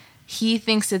like he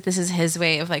thinks that this is his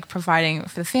way of like providing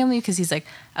for the family, because he's like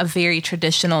a very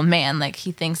traditional man. Like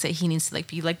he thinks that he needs to like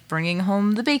be like bringing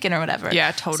home the bacon or whatever.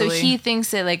 Yeah, totally. So he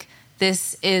thinks that like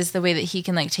this is the way that he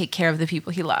can like take care of the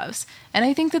people he loves. And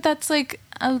I think that that's like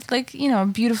a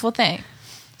beautiful thing.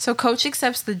 So Coach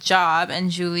accepts the job, and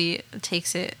Julie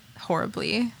takes it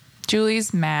horribly.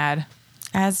 Julie's mad,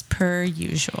 as per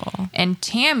usual. And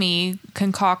Tammy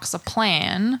concocts a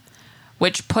plan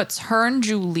which puts her and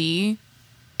Julie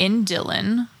in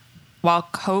Dillon while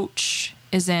Coach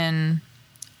is in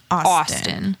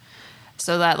Austin.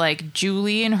 so that like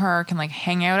Julie and her can like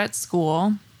hang out at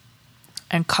school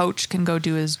and Coach can go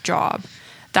do his job.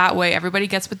 That way everybody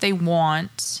gets what they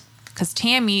want, because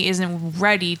Tammy isn't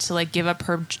ready to like give up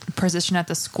her position at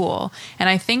the school. And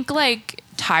I think like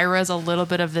Tyra is a little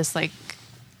bit of this like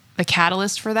the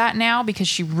catalyst for that now, because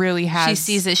she really has, she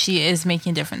sees that she is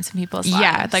making a difference in people's lives.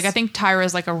 Yeah, like I think Tyra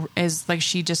is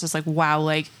she just is like, wow,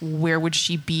 like where would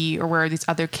she be, or where would these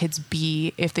other kids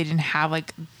be if they didn't have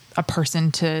like a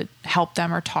person to help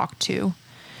them or talk to?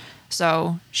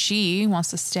 So she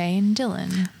wants to stay in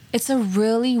Dillon. It's a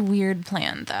really weird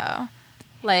plan, though.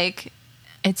 Like,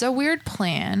 it's a weird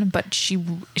plan, but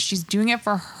she's doing it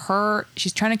for her.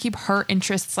 She's trying to keep her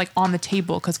interests like on the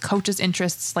table, because Coach's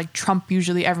interests like trump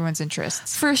usually everyone's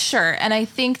interests. For sure. And I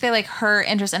think that like her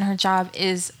interest in her job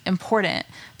is important.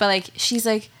 But like she's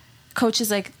like, Coach is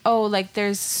like, oh, like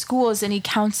there's schools and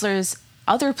counselors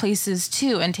other places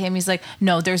too. And Tammy's like,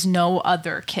 no, there's no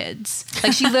other kids.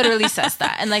 Like she literally says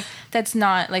that. And like that's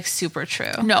not like super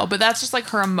true. No, but that's just like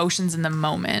her emotions in the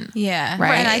moment. Yeah.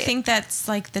 Right. And I think that's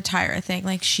like the Tyra thing.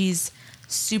 Like she's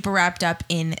super wrapped up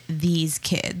in these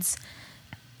kids.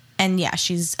 And yeah,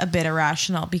 she's a bit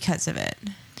irrational because of it.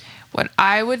 What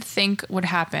I would think would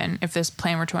happen if this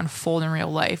plan were to unfold in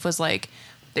real life was like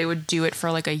they would do it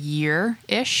for like a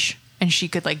year-ish. And she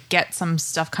could like get some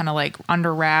stuff kind of like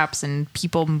under wraps and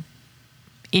people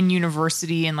in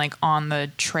university and like on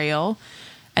the trail.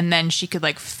 And then she could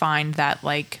like find that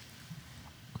like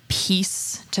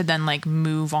peace to then like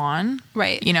move on.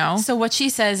 Right. You know? So what she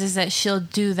says is that she'll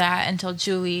do that until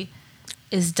Julie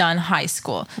is done high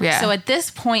school. Yeah. So at this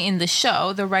point in the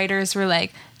show, the writers were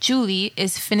like, Julie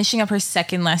is finishing up her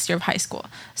second last year of high school.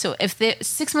 So if they're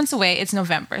 6 months away, it's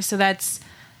November. So that's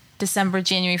December,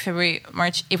 January, February,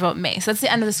 March, April, May. So that's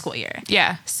the end of the school year.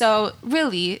 Yeah. So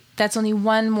really, that's only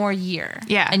one more year.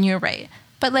 Yeah. And you're right.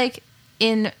 But like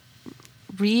in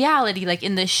reality, like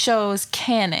in the show's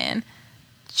canon,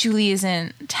 Julie is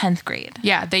in 10th grade.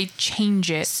 Yeah, they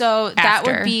change it. So that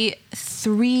after. would be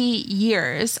 3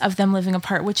 years of them living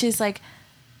apart, which is like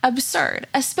absurd,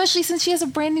 especially since she has a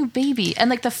brand new baby.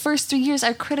 And like the first 3 years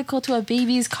are critical to a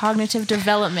baby's cognitive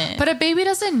development. But a baby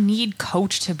doesn't need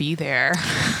Coach to be there.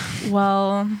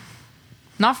 Well,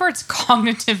 not for its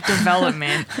cognitive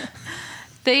development.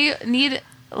 They need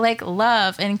like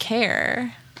love and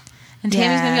care. And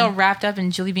Tammy's gonna be all wrapped up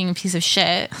in Julie being a piece of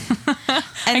shit.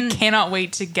 And I cannot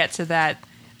wait to get to that.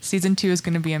 Season 2 is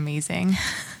going to be amazing.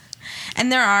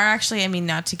 And there are actually, I mean,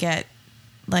 not to get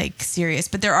like serious,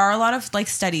 but there are a lot of like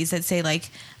studies that say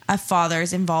like a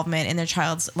father's involvement in their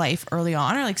child's life early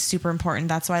on are like super important.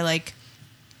 That's why like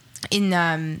in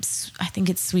I think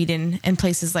it's Sweden and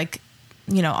places like,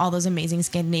 you know, all those amazing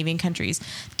Scandinavian countries,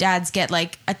 dads get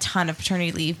like a ton of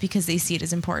paternity leave because they see it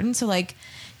as important. So like,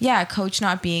 yeah, Coach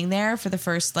not being there for the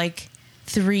first like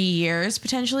 3 years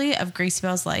potentially of Gracie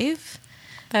Bell's life,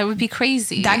 That would be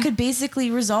crazy. that could basically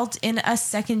result in a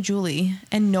second Julie,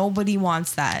 and nobody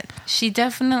wants that. She's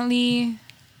an only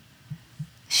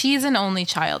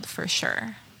child for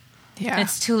sure. Yeah. And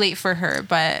it's too late for her,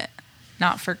 but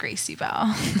not for Gracie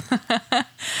Bell.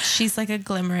 She's like a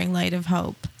glimmering light of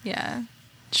hope. Yeah.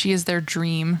 She is their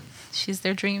dream. She's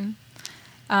their dream.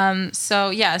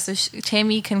 So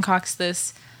Tammy concocts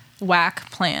this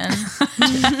whack plan.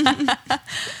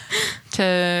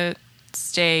 To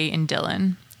stay in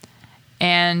Dillon.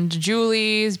 And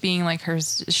Julie is being like her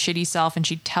shitty self, and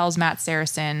she tells Matt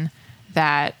Saracen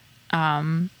that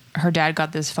her dad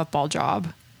got this football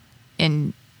job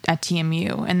at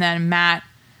TMU. And then Matt,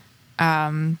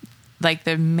 like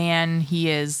the man he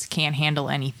is, can't handle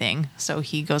anything. So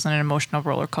he goes on an emotional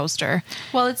roller coaster.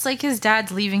 Well, it's like his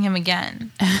dad's leaving him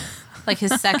again. Like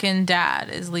his second dad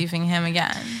is leaving him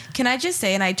again. Can I just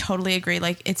say, and I totally agree,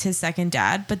 like it's his second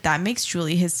dad, but that makes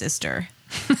Julie his sister.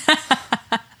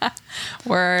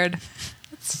 Word.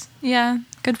 Yeah,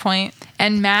 good point.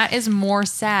 And Matt is more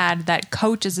sad that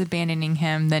Coach is abandoning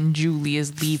him than Julie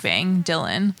is leaving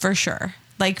Dillon. For sure.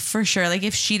 Like, for sure. Like,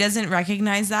 if she doesn't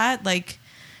recognize that, like,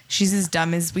 she's as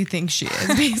dumb as we think she is,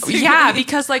 basically. Yeah,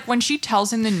 because like when she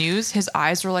tells him the news, his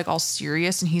eyes are like all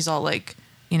serious and he's all like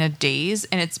in a daze.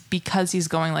 And it's because he's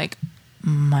going like,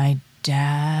 my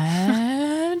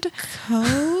dad?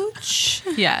 Coach?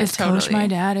 Yeah, Is totally. Coach my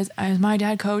dad? Is my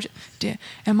dad Coach?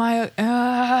 Am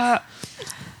I...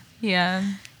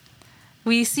 Yeah.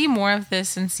 We see more of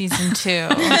this in season 2.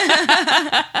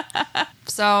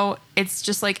 So it's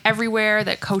just like everywhere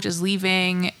that Coach is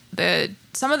leaving.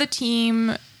 Some of the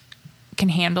team can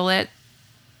handle it.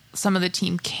 Some of the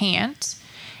team can't.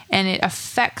 And it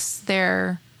affects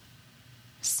their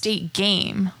state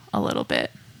game a little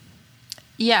bit.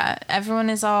 Yeah,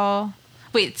 everyone is all...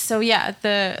 Wait, so yeah,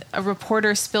 a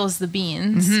reporter spills the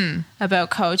beans about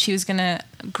Coach. He was going to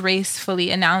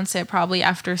gracefully announce it probably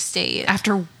after state.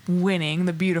 After winning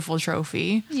the beautiful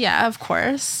trophy. Yeah, of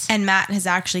course. And Matt has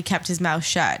actually kept his mouth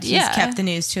shut. He's kept the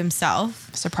news to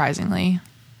himself. Surprisingly.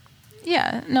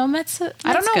 Yeah, no, Matt's I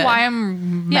don't know good. why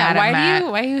I'm mad at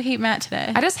Matt. Why do you hate Matt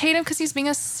today? I just hate him because he's being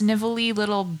a snivelly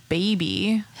little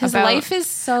baby. His life is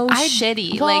so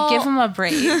shitty. Like, give him a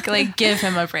break. Like, give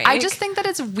him a break. I just think that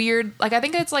it's weird. Like, I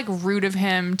think it's like rude of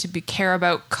him to care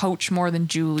about Coach more than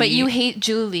Julie. But you hate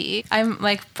Julie.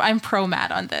 I'm pro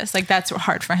Matt on this. Like, that's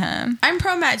hard for him. I'm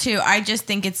pro Matt too. I just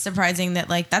think it's surprising that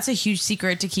like that's a huge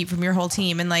secret to keep from your whole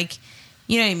team, and like,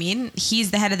 you know what I mean? He's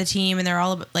the head of the team, and they're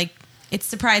all like. It's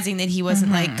surprising that he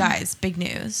wasn't like, guys, big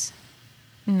news.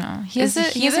 No, he has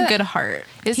a good heart.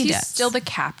 Is he still the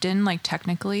captain, like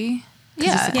technically?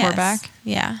 Yeah. He's the quarterback.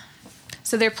 Yeah.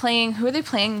 So they're playing, who are they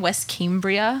playing? West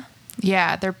Cambria?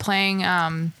 Yeah, they're playing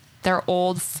their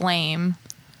old flame.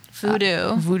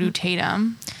 Voodoo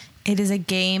Tatum. It is a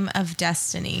game of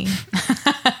destiny.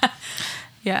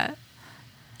 Yeah.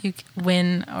 You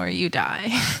win or you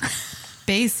die.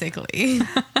 Basically.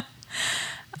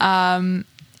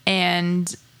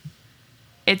 And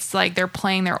it's like they're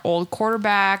playing their old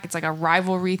quarterback. It's like a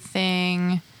rivalry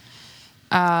thing.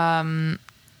 You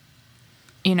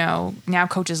know, now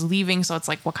Coach is leaving, so it's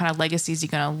like, what kind of legacy is he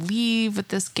going to leave with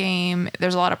this game?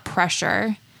 There's a lot of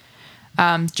pressure.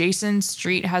 Jason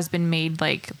Street has been made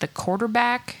like the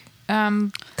quarterback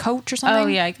coach or something. Oh,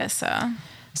 yeah, I guess so.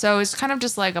 So it's kind of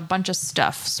just like a bunch of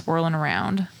stuff swirling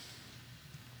around.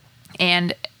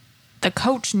 And the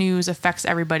coach news affects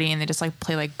everybody, and they just like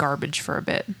play like garbage for a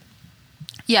bit.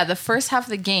 Yeah, the first half of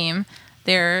the game,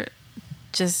 they're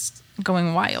just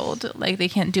going wild. Like, they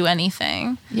can't do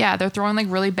anything. Yeah, they're throwing like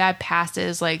really bad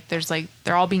passes. Like,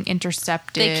 they're all being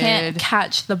intercepted. They can't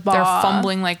catch the ball. They're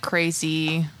fumbling like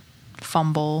crazy.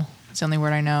 Fumble. It's the only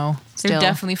word I know. They're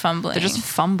definitely fumbling. They're just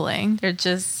fumbling. They're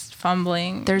just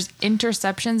fumbling. There's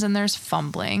interceptions and there's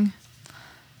fumbling.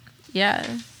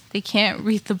 Yeah. They can't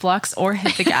read the blocks or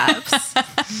hit the gaps.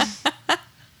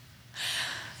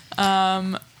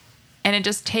 And it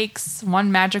just takes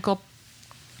one magical,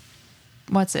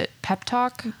 pep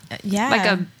talk? Yeah. Like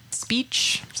a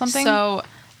speech, something? So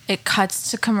it cuts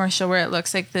to commercial where it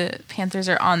looks like the Panthers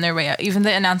are on their way out. Even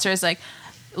the announcer is like,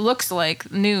 looks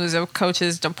like news of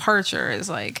Coach's departure is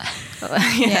like...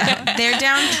 Yeah. They're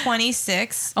down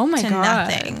 26 oh my to God.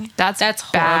 Nothing. That's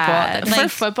horrible. bad. For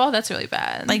Like, football, that's really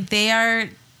bad. Like,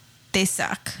 they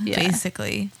suck,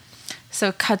 basically. So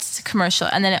it cuts to commercial,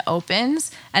 and then it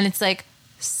opens, and it's like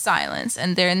silence,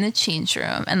 and they're in the change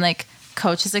room, and like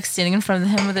Coach is like standing in front of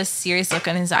him with a serious look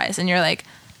in his eyes, and you're like,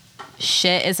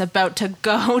 shit is about to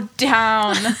go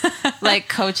down. Like,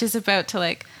 Coach is about to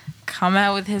like come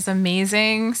out with his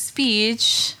amazing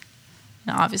speech.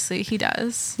 And obviously he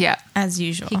does. Yeah. As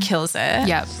usual. He kills it.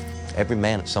 Yep. Every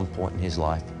man at some point in his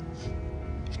life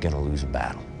is going to lose a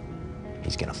battle.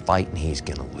 He's going to fight and he's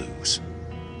going to lose.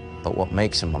 But what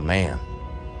makes him a man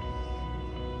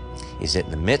is that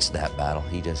in the midst of that battle,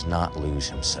 he does not lose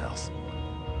himself.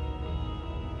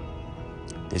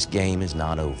 This game is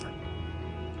not over.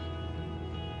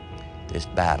 This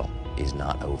battle is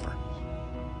not over.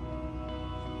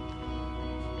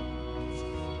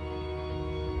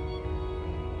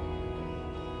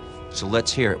 So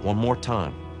let's hear it one more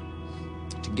time.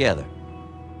 Together.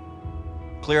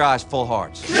 Clear eyes, full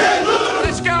hearts.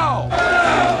 Let's go!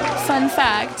 Fun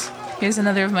fact. Here's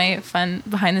another of my fun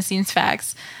behind-the-scenes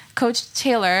facts. Coach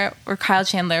Taylor, or Kyle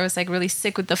Chandler, was like really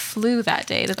sick with the flu that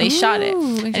day that they shot it.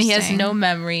 And he has no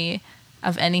memory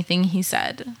of anything he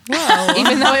said. Whoa.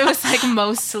 Even though it was like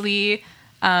mostly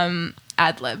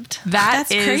ad-libbed.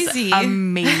 That's is crazy.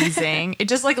 Amazing. It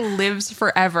just like lives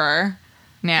forever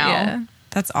now. Yeah.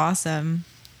 That's awesome.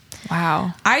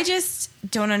 Wow. I just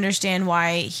don't understand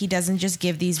why he doesn't just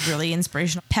give these really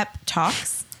inspirational pep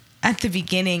talks at the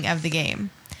beginning of the game.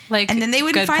 Like, and then they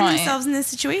wouldn't find point. themselves in this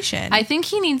situation. I think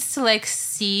he needs to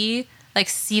see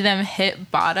them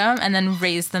hit bottom and then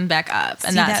raise them back up,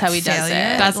 and that's how he does it.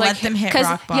 That's let them hit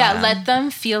rock bottom. Yeah, let them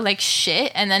feel like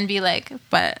shit, and then be like,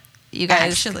 "But you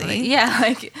guys, actually, yeah,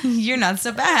 like you're not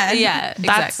so bad." Yeah,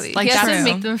 exactly. Like, he has true. to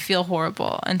make them feel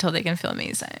horrible until they can feel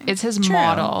amazing. It's his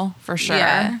model for sure.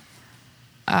 Yeah.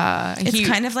 It's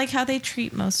kind of like how they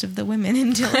treat most of the women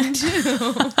in Dylan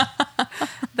too.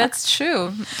 That's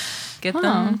true. Get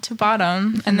them to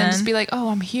bottom, and then just be like, "Oh,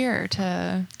 I'm here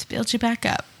to build you back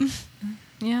up."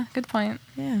 Yeah, good point.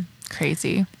 Yeah,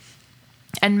 crazy.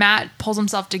 And Matt pulls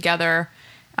himself together,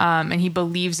 and he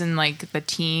believes in like the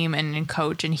team and in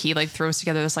Coach, and he like throws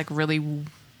together this like really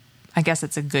I guess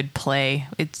it's a good play.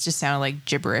 It just sounded like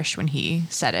gibberish when he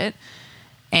said it.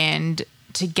 And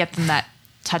to get them that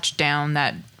touchdown,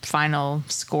 that final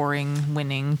scoring,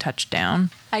 winning touchdown.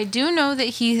 I do know that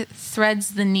he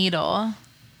threads the needle.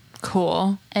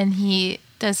 Cool. And he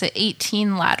does an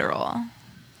 18 lateral.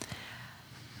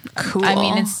 Cool. I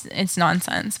mean, it's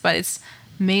nonsense, but it's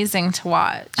amazing to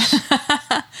watch.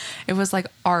 It was like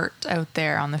art out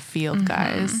there on the field,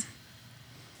 guys.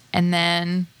 And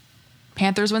then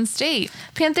Panthers win state.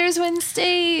 Panthers win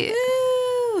state.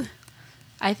 Woo!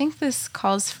 I think this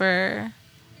calls for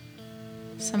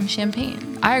some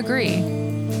champagne. I agree.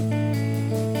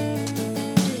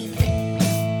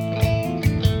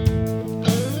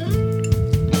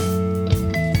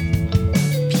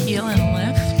 Peel and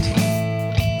lift.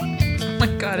 Oh my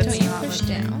god, it's Don't you not. push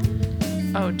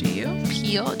down? Oh, do you?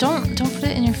 Peel. Don't put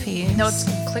it in your face. No, it's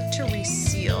click to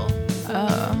reseal.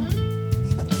 Oh.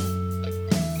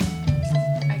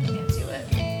 I can't do it.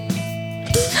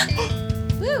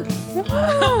 Woo!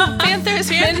 Panthers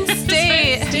win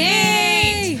state.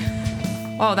 Yay!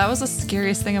 Oh, that was the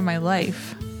scariest thing of my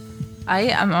life. I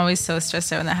am always so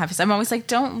stressed out when that happens. I'm always like,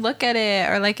 don't look at it,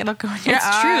 or like it'll go in your It's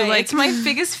eye. true, like- It's my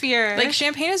biggest fear. Like,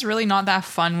 champagne is really not that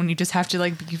fun when you just have to,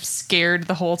 like, be scared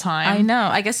the whole time. I know.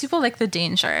 I guess people like the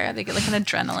danger. They get like an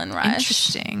adrenaline rush.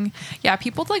 Interesting. Yeah,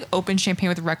 people, like, open champagne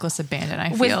with reckless abandon,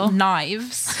 I feel. With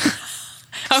knives.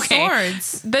 Okay.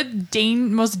 Swords. The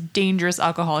most dangerous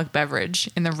alcoholic beverage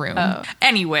in the room. Oh.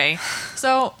 Anyway,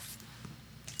 so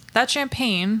that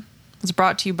champagne was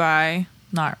brought to you by,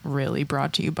 not really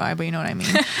brought to you by, but you know what I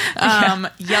mean.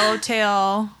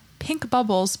 Yellowtail Pink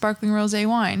Bubbles Sparkling Rosé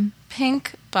Wine.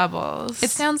 Pink bubbles. It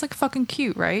sounds like fucking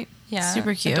cute, right? yeah,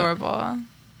 super cute. adorable.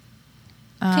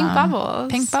 Pink bubbles.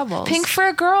 Pink bubbles. Pink for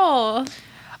a girl.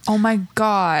 Oh my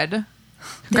God.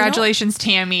 Congratulations,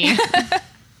 Tammy.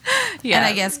 Yeah. And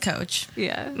I guess Coach.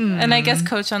 Yeah. And I guess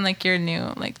coach on like your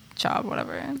new like job,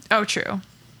 whatever. Oh, true.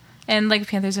 And like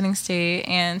Panthers winning state.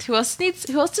 And who else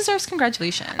deserves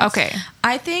congratulations? Okay.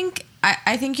 I think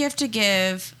you have to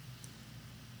give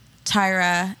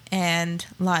Tyra and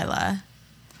Lila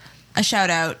a shout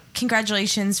out.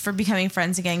 Congratulations for becoming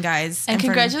friends again, guys. And for-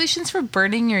 congratulations for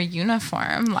burning your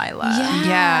uniform, Lila.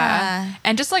 Yeah.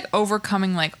 And just like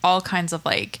overcoming like all kinds of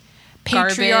like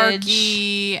Garbage.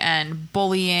 patriarchy and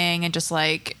bullying and just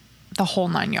like the whole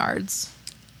 9 yards,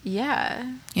 Yeah.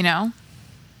 you know?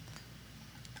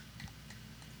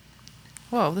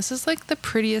 Whoa, this is like the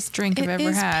prettiest drink I've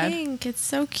ever had. Pink. It's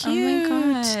so Oh cute.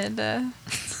 my god.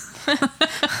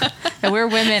 Yeah, we're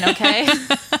women, okay?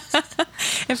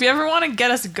 If you ever want to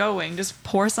get us going, just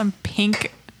pour some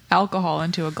pink alcohol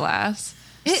into a glass.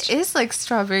 It is like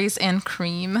strawberries and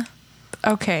cream,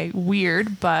 Okay,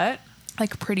 weird, but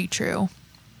like pretty true.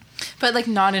 but like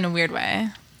not in a weird way.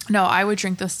 No, I would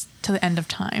drink this to the end of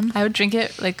time. I would drink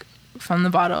it like from the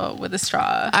bottle with a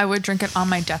straw. I would drink it on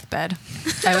my deathbed.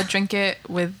 I would drink it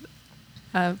with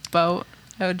a boat.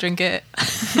 I would drink it.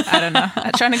 I don't know.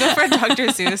 I'm trying to go for a Dr.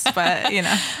 Seuss, but you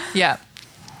know. Yeah.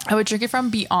 I would drink it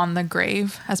from beyond the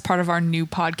grave as part of our new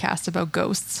podcast about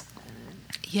ghosts.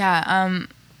 Yeah.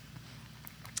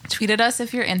 Tweet at us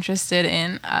if you're interested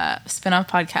in a spin-off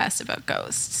podcast about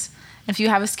ghosts. If you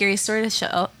have a scary story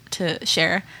to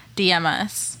share, DM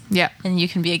us. Yeah. And you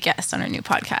can be a guest on our new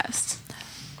podcast.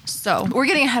 So We're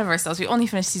getting ahead of ourselves. We only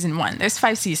finished season 1. There's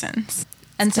 5 seasons.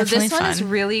 And so definitely this one is fun.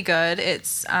 really good. It's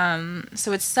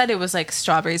so it said it was like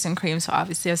strawberries and cream, so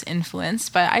obviously I was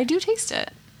influenced, but I do taste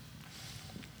it.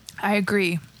 I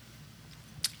agree.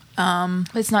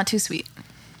 But it's not too sweet.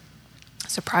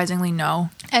 Surprisingly, no.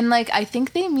 And like I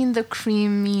think they mean the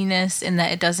creaminess in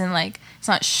that it doesn't like it's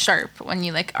not sharp when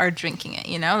you like are drinking it,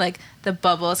 you know? Like the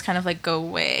bubbles kind of like go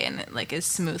away and it like is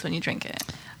smooth when you drink it.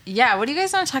 Yeah, what do you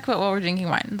guys want to talk about while we're drinking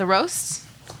wine? The roast?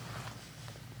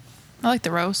 I like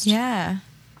the roast. Yeah.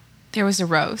 There was a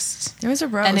roast. There was a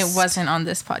roast. And it wasn't on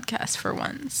this podcast for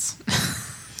once.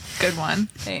 Good one.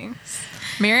 Thanks.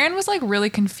 Marianne was like really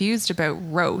confused about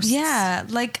roasts. Yeah.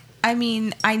 Like, I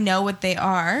mean, I know what they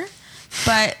are,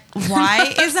 but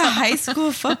why is a high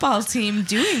school football team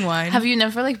doing one? Have you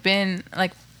never like been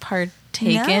like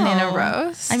partaken in a No.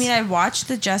 roast? I mean, I watched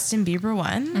the Justin Bieber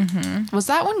one. Was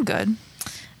that one good?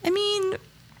 I mean,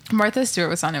 Martha Stewart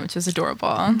was on it, which was adorable.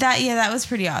 that was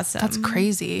pretty awesome. That's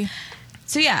crazy.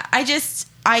 So yeah, I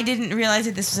didn't realize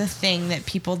that this was a thing that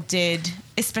people did,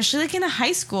 especially like in a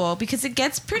high school, because it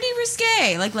gets pretty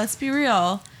risque. Like, let's be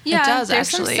real. Yeah, does, there's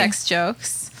some actually. sex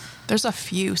jokes. There's a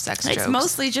few sex It's jokes.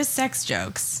 mostly just sex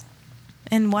jokes.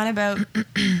 And one about,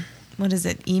 what is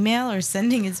it, email or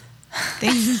sending his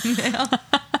things in email?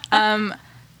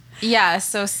 Yeah,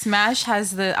 so Smash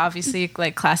has the obviously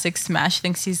like classic Smash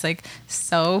thinks he's like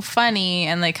so funny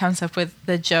and like comes up with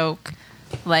the joke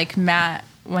like Matt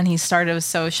when he started was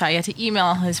so shy he had to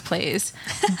email his plays.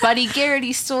 Buddy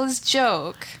Garrity stole his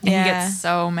joke. And he gets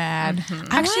so mad.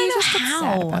 Actually, he just gets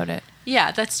sad about it.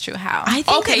 Yeah, that's true. How? I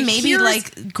think that maybe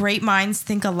like great minds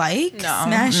think alike. No,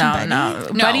 Smash and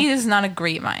Buddy. no. Buddy is not a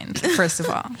great mind, first of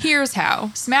all. Here's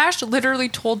how. Smash literally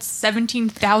told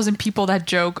 17,000 people that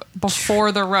joke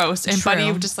before the roast, and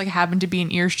Buddy just like happened to be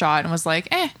in earshot and was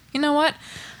like, you know what?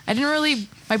 I didn't really,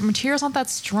 my material's not that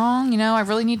strong, you know? I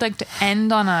really need like to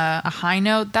end on a high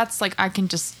note. That's like, I can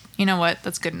just, you know what?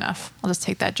 That's good enough. I'll just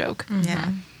take that joke.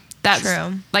 Yeah. That's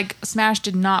true. Like, Smash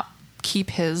did not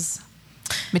keep his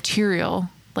material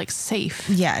like safe.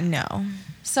 Yeah, no.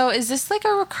 So is this like a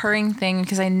recurring thing?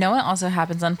 Because I know it also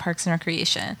happens on Parks and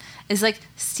Recreation. Is like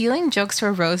stealing jokes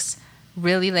for roasts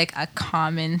really like a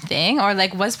common thing? Or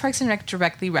like was Parks and Rec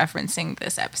directly referencing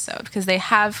this episode? Because they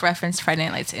have referenced Friday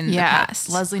Night Lights in the past.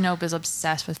 Leslie Knope is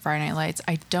obsessed with Friday Night Lights.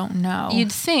 I don't know.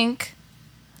 You'd think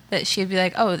that she'd be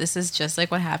like, oh, this is just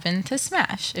like what happened to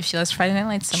Smash if she loves Friday Night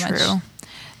Lights so much.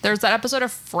 There's that episode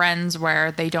of Friends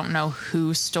where they don't know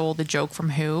who stole the joke from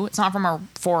who. It's not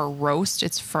for a roast.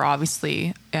 It's for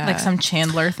obviously like some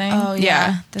Chandler thing. Oh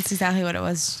yeah, that's exactly what it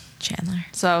was. Chandler.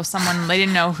 So someone they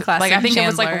didn't know. Like I think Chandler. It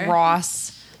was like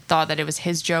Ross thought that it was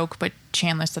his joke, but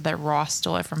Chandler said that Ross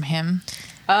stole it from him.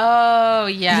 Oh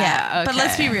yeah. Okay. But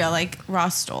let's be real. Like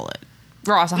Ross stole it.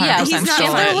 Ross 100% stole it.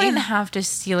 Chandler wouldn't have to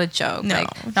steal a joke. No,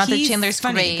 like, not that Chandler's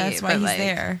funny. great. That's why he's like,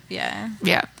 there. Yeah.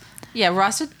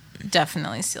 Ross would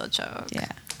definitely steal a joke.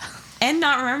 Yeah. And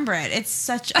not remember it. It's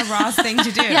such a Ross thing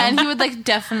to do. Yeah, and he would like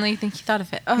definitely think he thought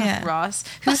of it. Oh, yeah. Ross.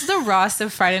 Who's the Ross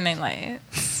of Friday Night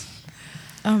Lights?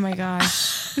 Oh my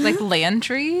gosh. Like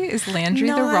Landry? Is Landry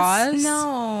the Ross?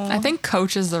 No. I think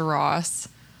Coach is the Ross.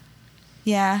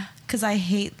 Yeah, because I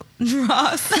hate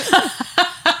Ross.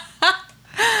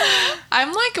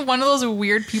 I'm like one of those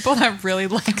weird people that really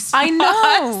likes Ross. I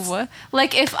know.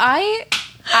 Like if I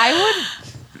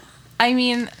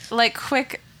mean, like,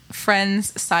 quick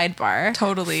friends sidebar.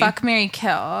 Totally. Fuck, marry,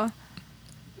 kill.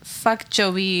 Fuck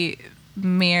Joey, Oh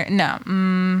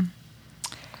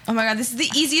my God, this is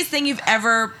the easiest thing you've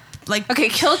ever, like... Okay,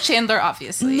 kill Chandler,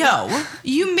 obviously. No.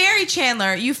 You marry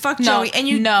Chandler, you fuck Joey, and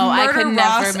you murder I could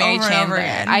Ross never marry over Chandler. And over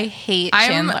again. I hate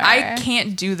Chandler. I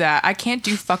can't do that. I can't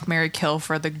do fuck, marry, kill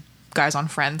for the guys on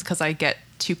Friends because I get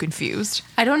too confused.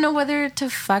 I don't know whether to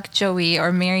fuck Joey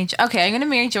or marry... Okay, I'm going to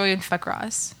marry Joey and fuck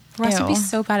Ross. Ross would be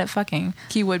so bad at fucking.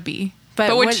 He would be.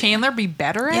 But would Chandler be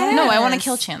better at it? No, I want to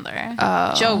kill Chandler.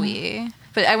 Joey.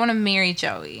 But I want to marry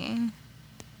Joey.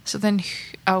 So then,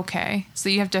 okay. So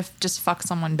you have to just fuck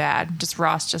someone bad. Just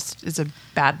Ross just is a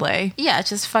bad lay. Yeah,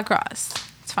 just fuck Ross.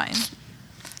 It's fine.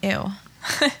 Ew.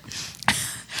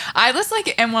 I just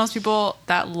like am one of those people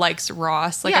that likes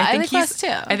Ross. Like, yeah, I think like Ross too.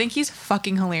 I think he's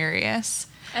fucking hilarious.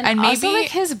 And maybe also, like,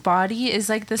 his body is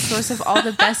like the source of all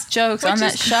the best jokes on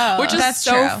that show. Which is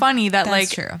so funny that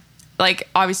That's true. Like,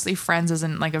 obviously Friends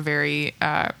isn't like a very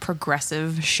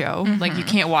progressive show. Mm-hmm. Like, you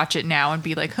can't watch it now and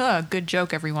be like, good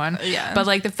joke, everyone. Yeah. But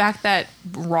like the fact that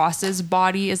Ross's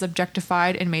body is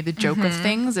objectified and made the joke of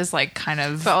things is like kind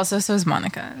of... But also so is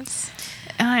Monica's.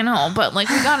 I know, but like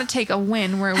we gotta take a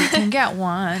win where we can get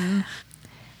one.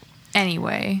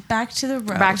 Anyway. Back to the roast.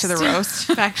 Back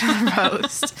to the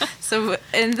roast. So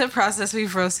in the process,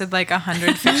 we've roasted like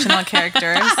 100 fictional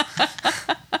characters.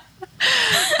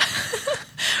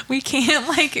 We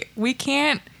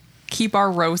can't keep our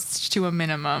roasts to a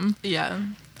minimum. Yeah.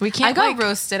 We can't. I got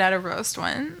roasted at a roast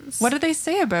once. What did they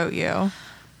say about you?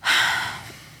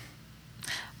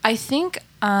 I think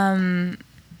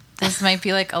this might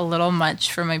be like a little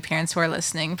much for my parents who are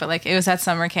listening, but like it was at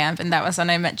summer camp and that was when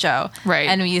I met Joe. Right.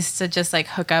 And we used to just like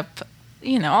hook up,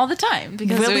 all the time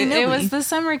because it was the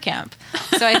summer camp.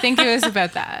 So I think it was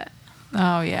about that.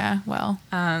 Oh yeah. Well.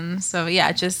 So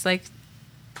yeah, just like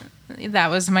that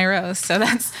was my roast. So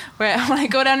that's where when I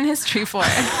go down in history for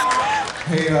it.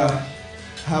 Hey,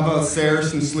 how about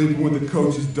Saracen sleeping with the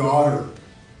coach's daughter?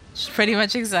 Pretty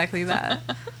much exactly that.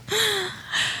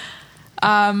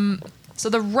 So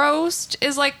the roast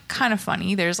is like kind of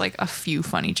funny. There's like a few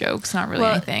funny jokes, not really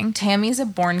anything. Tammy's a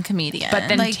born comedian. But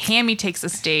then Tammy takes the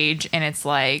stage and it's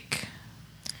like...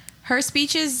 Her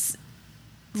speech is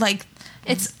like...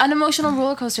 It's an emotional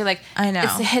roller coaster. Like, I know.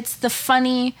 It hits the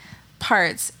funny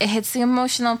parts. It hits the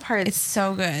emotional parts. It's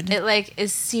so good. It like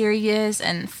is serious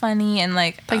and funny and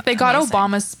like they got amazing.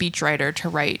 Obama's speechwriter to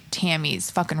write Tammy's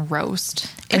fucking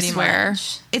roast. I swear.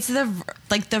 It's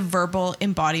the verbal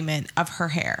embodiment of her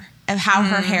hair. of how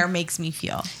her hair makes me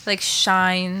feel. Like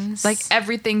shines. Like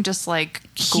everything just like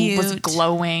Cute. was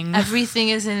glowing. Everything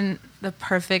is in the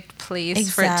perfect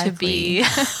place for it to be.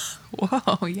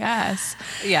 Whoa, yes.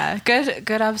 Yeah,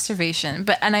 good observation.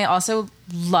 And I also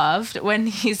loved when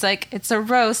he's like, it's a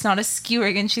roast, not a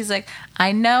skewering. And she's like,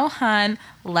 I know, hon.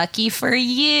 Lucky for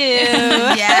you.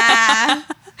 Yeah.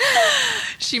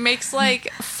 She makes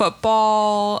like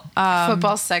football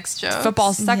sex jokes.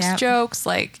 Football sex Yep. jokes.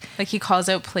 Like Like he calls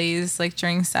out plays like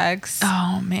during sex.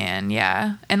 oh man,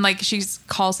 yeah. And like she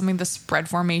calls something the spread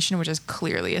formation, which is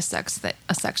clearly a sex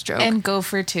joke. And go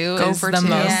for two Go is for the two.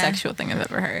 most Yeah. sexual thing I've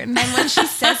ever heard. And when she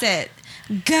says it,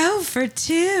 go for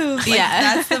two. Like, Yeah.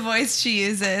 that's the voice she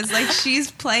uses. Like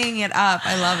she's playing it up.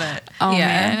 I love it. oh Yeah.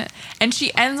 man. And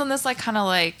she ends on this like kind of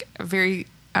like very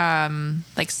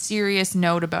like serious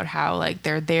note about how like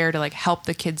they're there to like help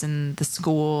the kids in the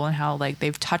school and how like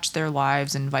they've touched their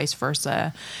lives and vice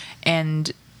versa.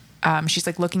 And she's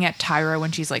like looking at Tyra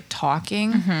when she's like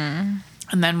talking. And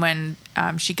then when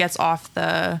she gets off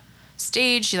the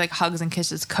stage, she like hugs and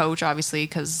kisses Coach, obviously,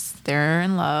 because they're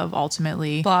in love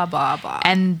ultimately. Blah, blah, blah.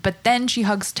 But then she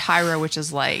hugs Tyra, which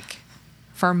is like,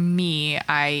 for me,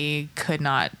 I could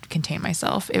not contain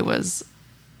myself. It was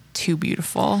too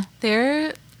beautiful.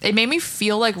 It made me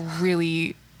feel like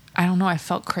really, I don't know, I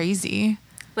felt crazy.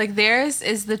 Like theirs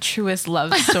is the truest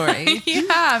love story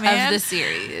Yeah, man. of the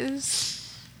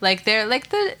series. Like they're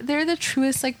the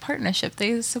truest like partnership.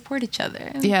 They support each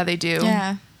other. Yeah, they do.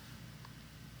 Yeah.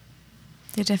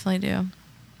 They definitely do.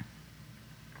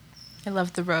 I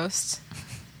love the roast.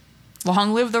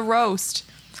 Long live the roast.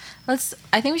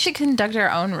 I think we should conduct our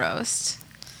own roast.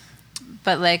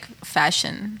 But like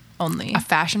fashion only. A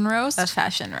fashion roast? A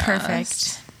fashion roast.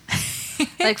 Perfect.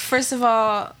 Like first of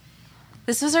all,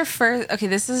 this was our first. Okay,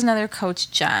 this is another Coach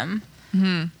gem.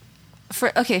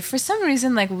 For some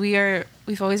reason, like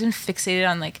we've always been fixated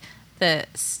on like the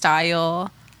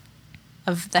style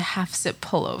of the half zip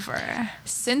pullover.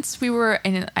 Since we were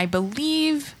in, I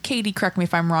believe, Katie, correct me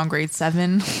if I'm wrong, grade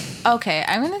 7. Okay,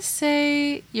 I'm gonna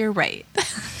say you're right.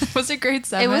 Was it grade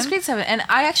 7? It was grade 7, and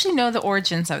I actually know the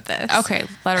origins of this. Okay,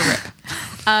 let her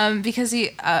rip. Because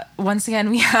once again,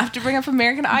 we have to bring up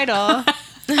American Idol.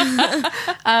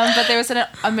 But there was an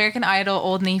American Idol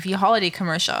Old Navy holiday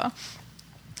commercial,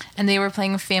 and they were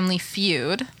playing Family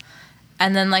Feud.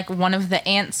 And then, like, one of the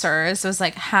answers was,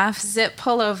 like, half-zip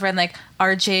pullover. And, like,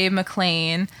 R.J.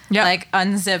 McClain, like,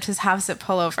 unzipped his half-zip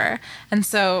pullover. And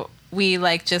so we,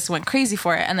 like, just went crazy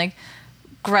for it. And, like,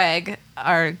 Greg,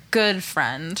 our good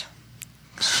friend...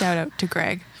 Shout out to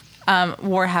Greg.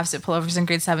 Wore half-zip pullovers in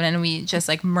grade 7. And we just,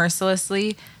 like,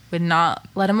 mercilessly would not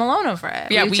let him alone over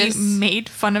it. Yeah, we made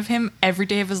fun of him every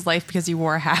day of his life because he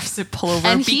wore a half-zip pullover.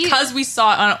 And because we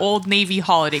saw it on an Old Navy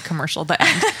holiday commercial at the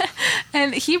end.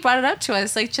 And he brought it up to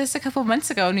us like just a couple months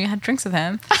ago when we had drinks with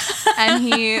him. And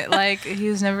he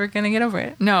was never going to get over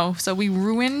it. No, so we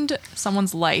ruined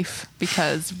someone's life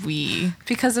because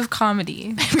of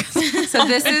comedy. So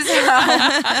this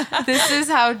is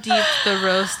how deep the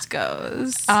roast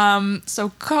goes. So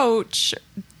Coach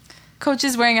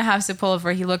is wearing a half zip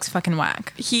pullover. He looks fucking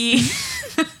whack. He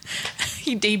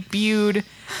debuted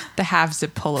the half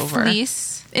zip pullover.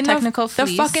 Fleece. In technical the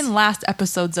fleece. fucking last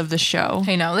episodes of the show.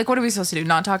 I know. Like, what are we supposed to do?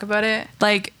 Not talk about it?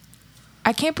 Like,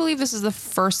 I can't believe this is the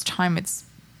first time it's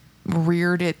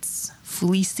reared its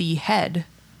fleecy head.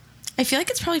 I feel like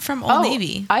it's probably from Old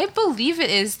Navy. I believe it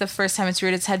is the first time it's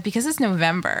reared its head because it's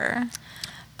November.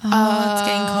 Oh, it's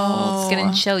getting cold. It's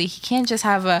getting chilly. He can't just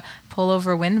have a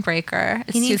pullover windbreaker.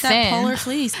 It's He needs too that thin. polar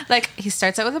fleece. Like, he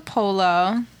starts out with a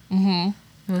polo.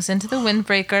 Moves into the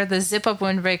windbreaker, the zip-up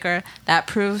windbreaker. That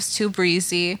proves too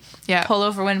breezy. Yeah.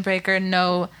 Pullover windbreaker,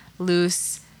 no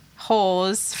loose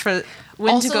holes for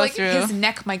wind Also, to go like, through. his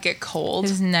neck might get cold.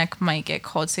 His neck might get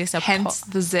cold, so he has to Hence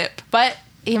the zip. But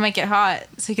he might get hot,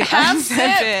 so he can Half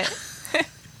unzip it.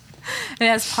 And it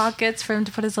has pockets for him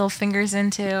to put his little fingers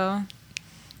into.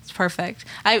 It's perfect.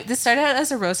 This started out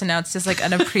as a roast, and now it's just like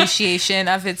an appreciation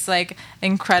of its like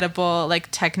incredible, like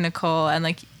technical and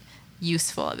like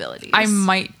useful abilities. I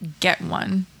might get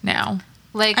one now.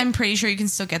 Like, I'm pretty sure you can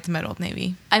still get them at Old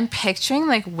Navy. I'm picturing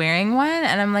like wearing one,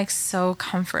 and I'm like so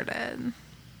comforted.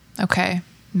 Okay,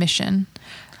 mission.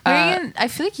 I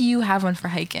feel like you have one for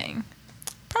hiking.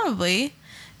 Probably.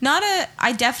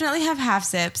 I definitely have half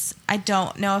zips. I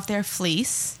don't know if they're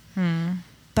fleece,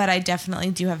 but I definitely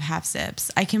do have half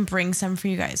zips. I can bring some for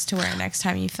you guys to wear next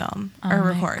time you film or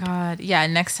record. Oh my God. Yeah,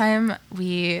 next time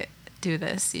we do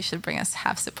this, you should bring us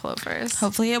half zip pullovers.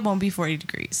 Hopefully it won't be 40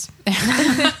 degrees.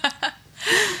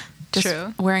 Just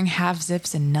True. wearing half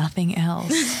zips and nothing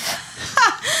else.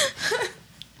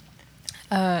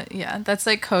 Yeah, that's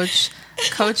like Coach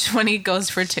when he goes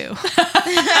for 2.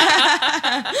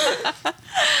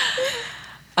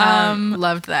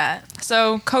 Loved that.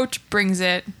 So Coach brings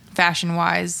it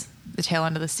fashion-wise the tail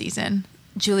end of the season.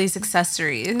 Julie's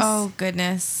accessories. Oh,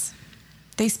 goodness.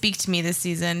 They speak to me this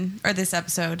season, or this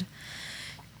episode.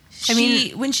 I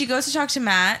mean, when she goes to talk to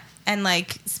Matt and,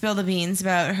 like, spill the beans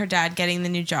about her dad getting the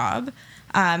new job,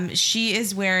 she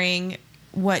is wearing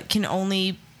what can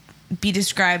only be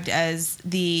described as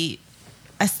the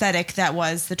aesthetic that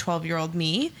was the 12-year-old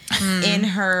me in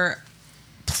her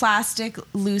plastic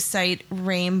lucite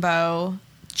rainbow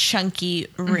chunky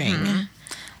ring.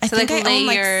 I So, think like, I own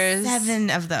layers. like 7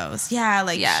 of those. Yeah,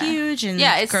 like huge and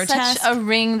it's grotesque. such a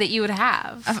ring that you would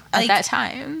have at like, that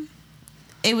time.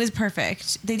 It was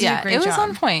perfect. They did a great it job. was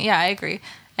on point. Yeah, I agree.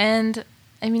 And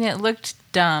I mean, it looked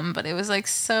dumb, but it was like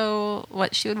so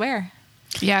what she would wear.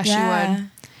 Yeah, she Yeah. would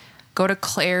go to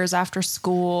Claire's after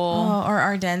school. Oh, or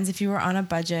Ardennes if you were on a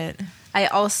budget. I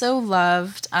also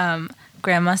loved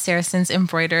Grandma Saracen's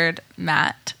embroidered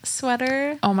matte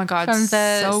sweater. Oh my God, from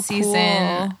the so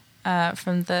season,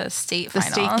 from the state The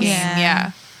finals. state game,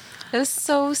 yeah. It was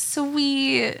so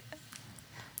sweet.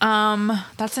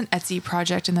 That's an Etsy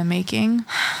project in the making.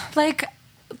 Like,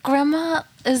 Grandma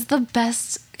is the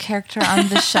best character on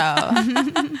the show.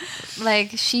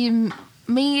 Like, she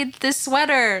made this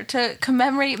sweater to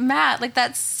commemorate Matt. Like,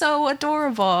 that's so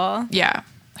adorable. Yeah.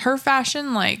 Her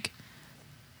fashion, like,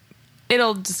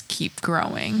 it'll just keep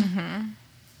growing.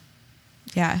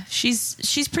 Yeah,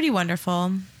 she's pretty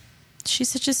wonderful. She's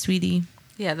such a sweetie.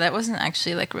 Yeah, that wasn't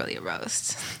actually, like, really a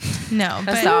roast. No,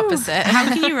 That's but the opposite. how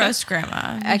can you roast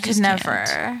Grandma? I You could just never.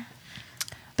 can't.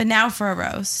 But now for a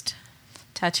roast.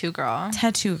 Tattoo girl.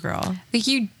 Tattoo girl. Like,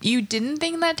 you didn't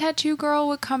think that tattoo girl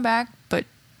would come back, but,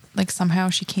 like, somehow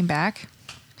she came back.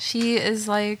 She is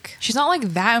like... She's not, like,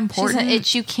 that She's important. an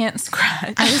itch you can't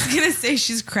scratch. I was going to say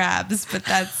she's crabs, but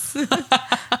that's...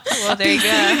 Well, there you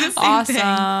go.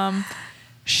 Awesome.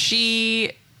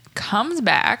 She comes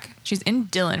back. She's in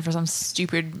Dillon for some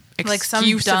stupid excuse Like some of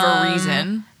a dumb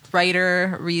reason.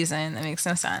 writer reason that makes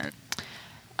no sense.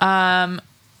 And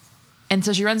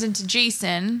so she runs into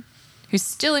Jason, who's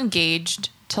still engaged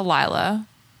to Lila.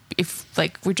 If,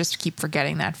 like, we just keep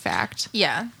forgetting that fact.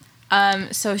 Yeah.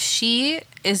 So she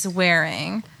is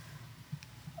wearing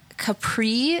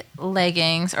capri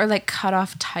leggings or like cut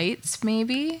off tights,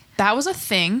 maybe. That was a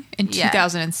thing in Yeah.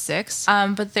 2006.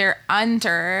 But they're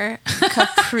under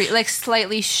capri, like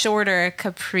slightly shorter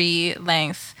capri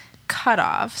length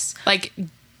cutoffs. Like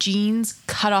jeans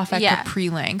cut off at capri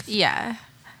length. Yeah.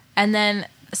 And then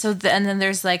and then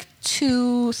there's like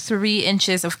 2-3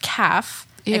 inches of calf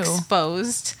Ew.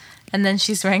 exposed, and then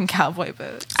she's wearing cowboy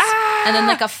boots. And then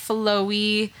like a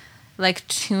flowy like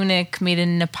tunic made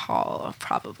in Nepal,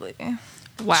 probably.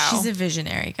 Wow. She's a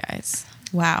visionary, guys.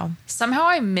 Wow. Somehow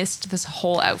I missed this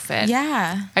whole outfit.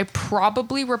 Yeah. I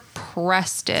probably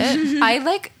repressed it. I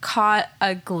like caught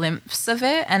a glimpse of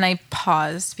it and I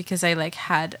paused because I like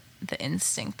had the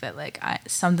instinct that like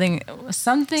something is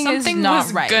not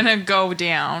was right. gonna go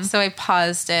down. So I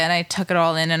paused it and I took it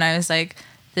all in and I was like,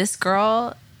 this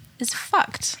girl is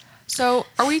fucked. So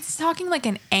are we talking like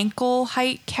an ankle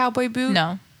height cowboy boot?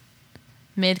 No.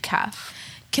 Mid calf.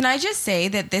 Can I just say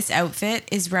that this outfit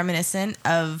is reminiscent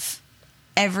of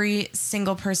every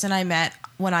single person I met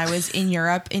when I was in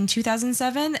Europe in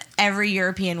 2007? Every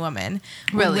European woman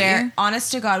would Really? wear,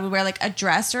 honest to God, would wear like a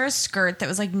dress or a skirt that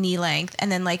was like knee length and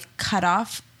then like cut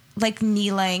off like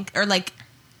knee length or like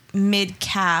mid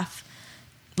calf,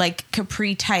 like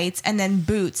capri tights, and then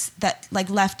boots that like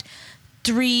left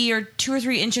 2 or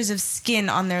 3 inches of skin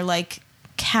on their like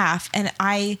calf. And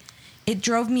it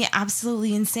drove me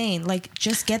absolutely insane. Like,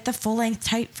 just get the full length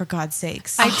tight for God's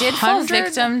sakes. I did fall 100?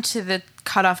 victim to the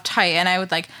cut off tight and I would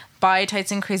like buy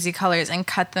tights in crazy colors and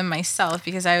cut them myself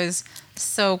because I was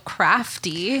so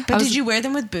crafty. But did you wear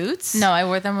them with boots? No, I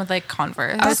wore them with like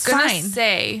Converse. I was That's gonna fine.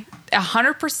 say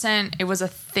 100% it was a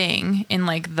thing in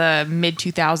like the mid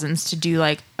 2000s to do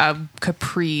like a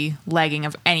capri legging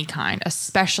of any kind,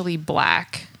 especially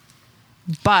black,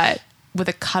 but with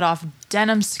a cut off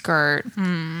denim skirt,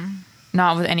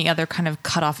 not with any other kind of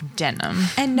cut off denim.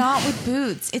 And not with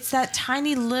boots. It's that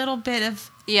tiny little bit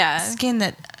of Yeah. skin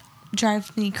that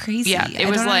drives me crazy. Yeah, it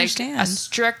was don't like understand. a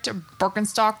strict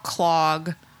Birkenstock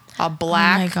clog, a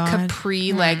black God.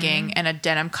 capri legging, and a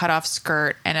denim cutoff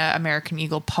skirt, and an American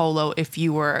Eagle polo if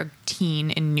you were a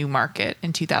teen in Newmarket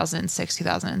in 2006,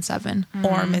 2007.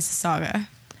 Or Mississauga.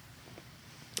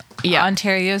 Yeah.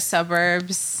 Ontario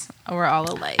suburbs were all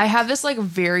alike. I have this like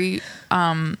very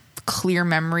clear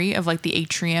memory of like the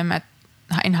atrium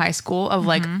in high school of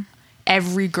like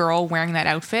every girl wearing that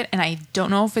outfit, and I don't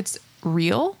know if it's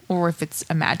real or if it's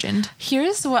imagined.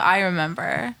 Here's what I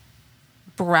remember.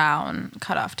 Brown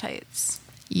cutoff tights.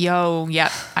 Yo, yeah,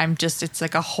 it's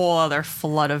like a whole other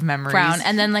flood of memories. Brown,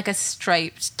 and then like a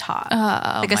striped top.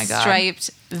 Like my a God. striped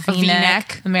V-neck,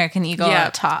 V-neck. American Eagle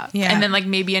top. Yeah. And then like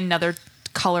maybe another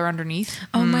color underneath.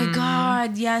 Oh my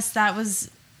God. Yes, that was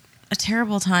a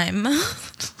terrible time.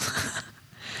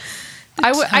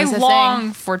 I was a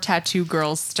long for tattoo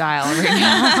girls style right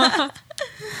now.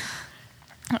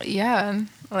 Yeah.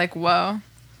 Like, whoa.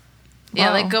 Yeah,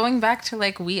 Whoa. like going back to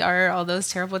like we are all those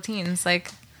terrible teens.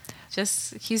 Like,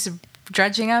 just he's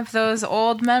dredging up those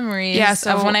old memories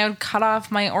of when I would cut off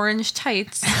my orange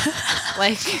tights.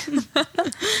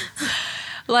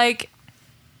 Like,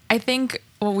 I think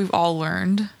what we've all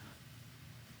learned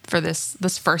for this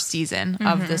first season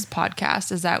of this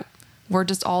podcast is that we're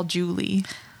just all Julie.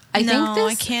 I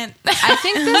can't. I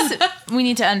think this we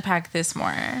need to unpack this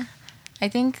more. I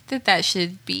think that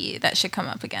should come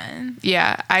up again.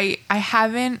 Yeah, I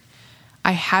haven't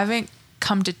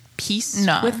come to peace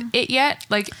with it yet.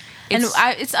 Like,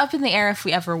 it's up in the air if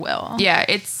we ever will. Yeah,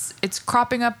 it's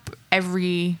cropping up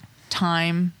every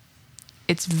time.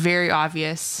 It's very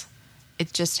obvious.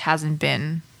 It just hasn't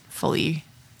been fully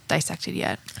dissected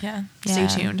yet. Yeah. Stay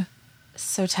tuned.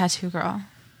 So Tattoo Girl.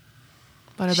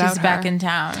 What about She's her? back in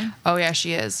town. Oh yeah,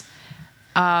 she is.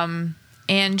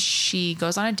 And she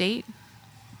goes on a date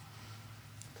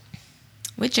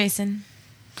With Jason.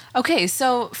 Okay,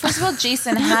 so first of all,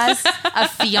 Jason has a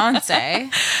fiance.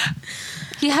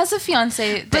 He has a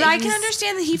fiance, But I can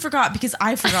understand that he forgot because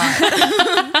I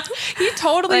forgot. He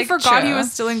totally Like, forgot true. he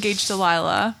was still engaged to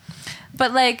Lila.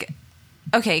 But like,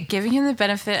 okay, giving him the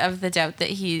benefit of the doubt that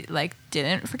he like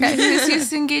didn't forget who he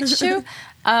was engaged to.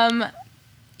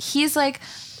 He's like,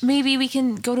 maybe we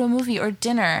can go to a movie or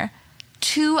dinner.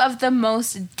 Two of the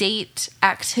most date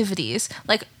activities.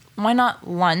 Like, why not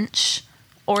lunch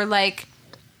or like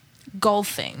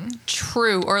golfing?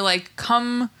 True. Or like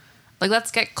let's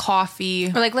get coffee.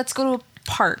 Or like, let's go to a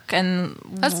park and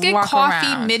Let's get walk coffee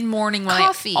around. mid-morning when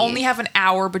Coffee. I only have an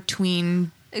hour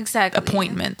between Exactly.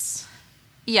 appointments.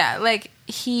 Yeah, like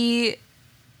he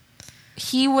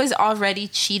was already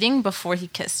cheating before he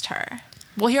kissed her.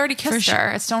 Well, he already kissed her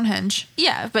at Stonehenge.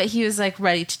 Yeah, but he was like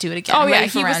ready to do it again. Oh yeah, ready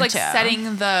for he was round like two.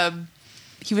 setting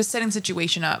the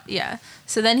situation up. Yeah.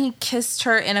 So then he kissed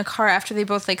her in a car after they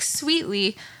both like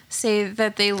sweetly say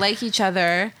that they like each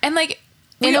other And like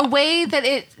in a way that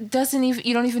it doesn't even,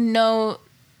 you don't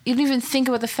even think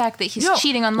about the fact that he's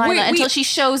cheating on Lila until she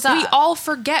shows up. We all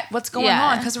forget what's going Yeah.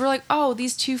 on because we're like, oh,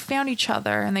 these two found each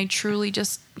other and they truly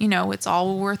just, it's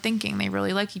all we're thinking. They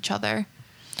really like each other.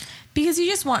 Because you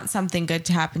just want something good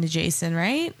to happen to Jason,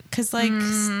 right? Because like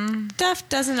stuff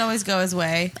doesn't always go his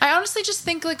way. I honestly just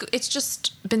think like it's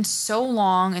just been so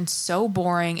long and so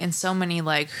boring and so many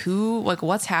like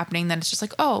what's happening that it's just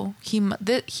like, oh,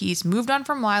 he's moved on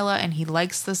from Lila and he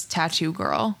likes this tattoo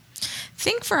girl.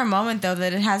 Think for a moment though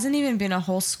that it hasn't even been a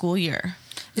whole school year.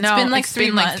 It's been like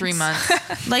 3 months. 3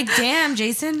 months. Like, damn,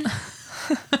 Jason.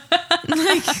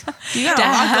 Like, you got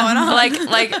a lot going on.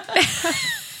 like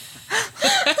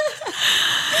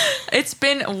it's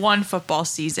been one football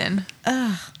season.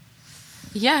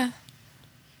 Yeah.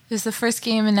 It was the first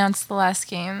game, announced the last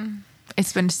game.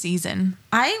 It's been a season.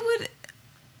 I would,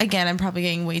 again, I'm probably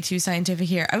getting way too scientific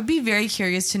here. I would be very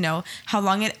curious to know how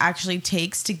long it actually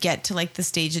takes to get to like the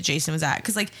stage that Jason was at.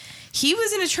 Because like he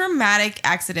was in a traumatic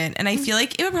accident and I feel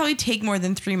like it would probably take more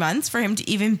than 3 months for him to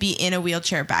even be in a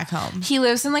wheelchair back home. He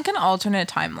lives in like an alternate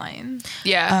timeline.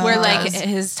 Yeah. Where like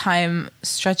his time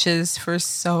stretches for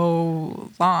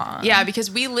so long. Yeah, because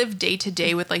we live day to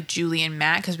day with like Julie and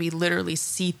Matt because we literally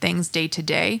see things day to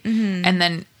day. And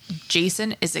then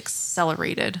Jason is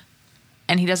accelerated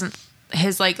and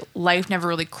his like life never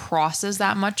really crosses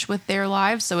that much with their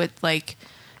lives. So it's like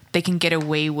they can get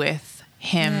away with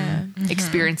him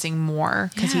experiencing more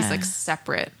because he's like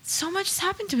separate. So much has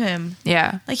happened to him.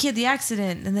 Yeah. Like he had the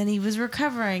accident and then he was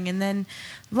recovering and then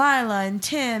Lila and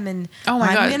Tim and Oh my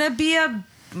God. I'm going to be a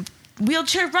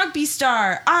wheelchair rugby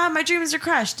star. My dreams are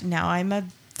crushed. Now I'm a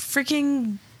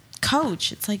freaking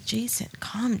coach. It's like, Jason,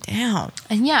 calm down.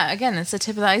 And yeah, again, it's the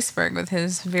tip of the iceberg with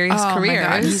his various Oh my careers.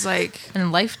 God. He's like,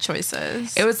 and life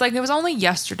choices. it was only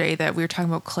yesterday that we were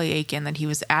talking about Clay Aiken, that he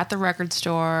was at the record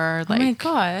store, like oh my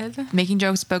God. making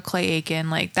jokes about Clay Aiken.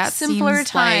 Like that Simpler seems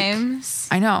times.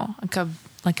 Like, I know,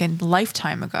 like a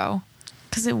lifetime ago.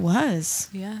 Because it was.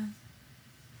 Yeah.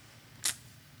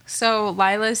 So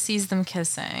Lila sees them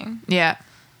kissing. Yeah.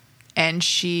 And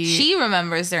she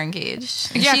remembers they're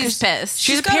engaged. And Yeah, she's 'cause pissed.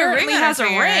 She got a apparently ring on her has a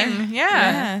finger. ring. Yeah.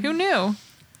 Yeah. Who knew?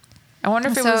 I wonder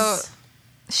if it So- was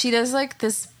she does like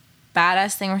this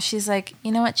badass thing where she's like,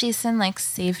 you know what, Jason, like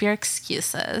save your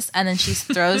excuses, and then she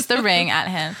throws the ring at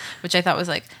him, which I thought was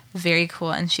like very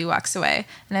cool, and she walks away,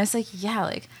 and I was like, yeah,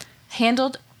 like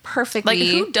handled perfectly. Like,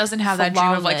 who doesn't have that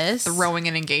dream of like flawless. throwing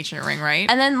an engagement ring, right?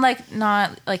 And then like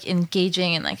not like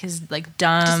engaging in like his like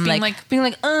dumb Just being being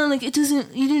like oh, like it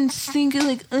doesn't, you didn't think it,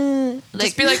 like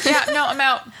just be like, yeah, no, I'm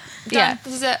out. Done. Yeah.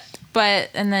 This is it. But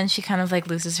and then she kind of like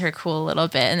loses her cool a little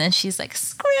bit, and then she's like,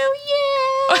 screw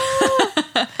you.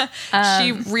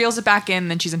 She reels it back in,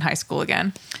 then she's in high school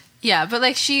again. Yeah, but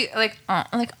like she like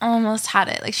almost had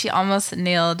it. Like she almost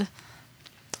nailed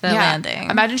the landing.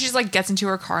 Imagine she's like gets into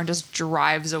her car and just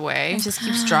drives away. And just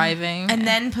keeps driving. And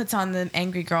then puts on the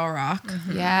angry girl rock.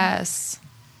 Mm-hmm. Yes.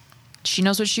 She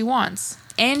knows what she wants.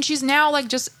 And she's now like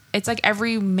just, it's like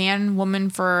every man, woman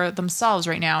for themselves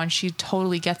right now. And she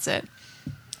totally gets it.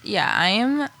 Yeah, I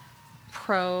am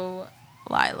pro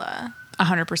Lila.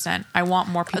 100%. I want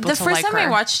more people to like her. The first time I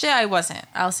watched it, I wasn't.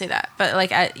 I'll say that. But like,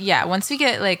 once we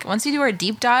do our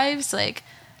deep dives, like,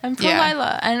 I'm pro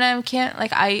Lila. And I can't,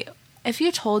 like, if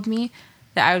you told me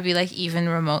that I would be like even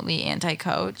remotely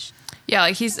anti-coach. Yeah,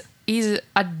 like he's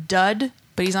a dud,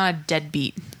 but he's not a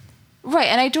deadbeat. Right,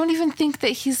 and I don't even think that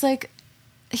he's like,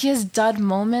 he has dud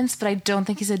moments, but I don't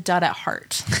think he's a dud at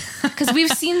heart. Because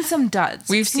we've seen some duds.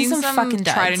 We've seen some fucking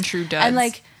duds. tried and true duds.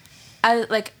 And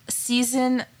like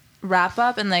season wrap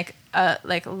up and like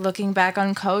looking back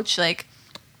on Coach, like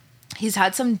he's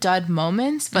had some dud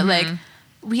moments, but like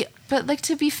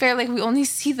to be fair, like we only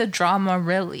see the drama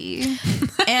really.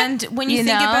 And when you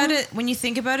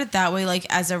think about it that way, like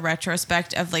as a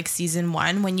retrospect of like season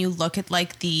 1, when you look at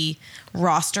like the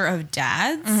roster of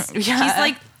dads, he's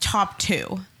like top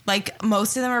 2. Like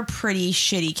most of them are pretty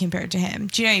shitty compared to him.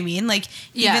 Do you know what I mean? Like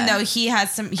even though he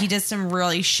does some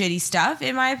really shitty stuff,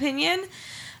 in my opinion,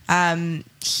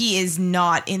 he is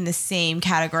not in the same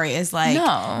category as like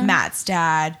Matt's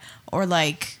dad or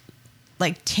like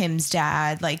Tim's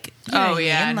dad. Like, you know what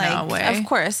I mean? Like, no way. Of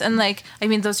course. And like, I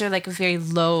mean, those are like very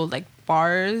low like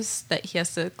bars that he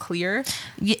has to clear.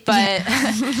 But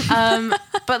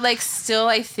but like still,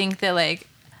 I think that like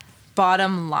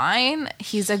bottom line,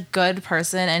 he's a good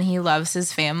person and he loves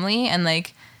his family, and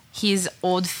like he's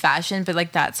old fashioned, but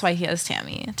like that's why he has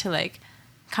Tammy to like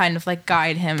kind of like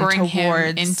guide him bring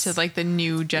towards him into like the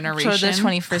new generation, to the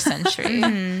 21st century.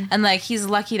 And like he's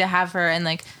lucky to have her, and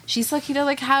like she's lucky to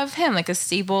like have him, like a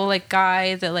stable like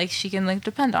guy that like she can like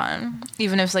depend on,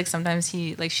 even if like sometimes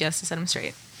she has to set him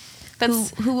straight.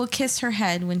 That's who will kiss her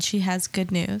head when she has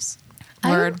good news.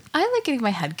 Word. I like getting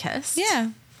my head kissed.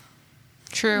 Yeah.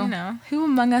 True. You know, who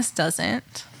among us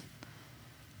doesn't?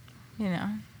 You know.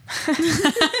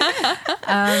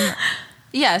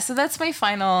 Yeah, so that's my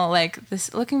final, like,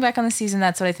 this. Looking back on the season,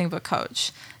 that's what I think about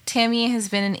Coach. Tammy has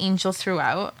been an angel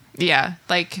throughout. Yeah,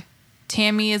 like,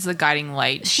 Tammy is the guiding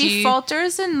light. She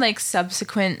falters in, like,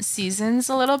 subsequent seasons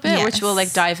a little bit, which we'll,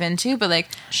 like, dive into. But, like,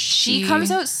 she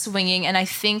comes out swinging, and I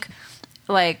think,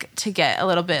 like, to get a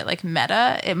little bit, like,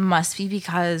 meta, it must be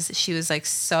because she was, like,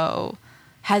 so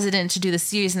hesitant to do the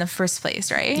series in the first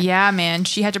place, right? Yeah, man.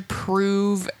 She had to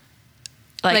prove...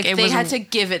 Like they had to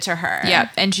give it to her. Yeah,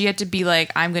 and she had to be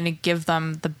like, I'm going to give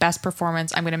them the best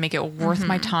performance. I'm going to make it worth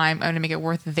my time. I'm going to make it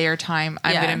worth their time.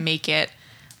 I'm going to make it,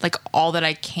 like, all that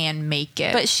I can make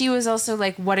it. But she was also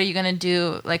like, what are you going to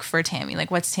do, like, for Tammy?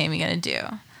 Like, what's Tammy going to do?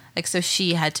 Like, so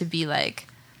she had to be like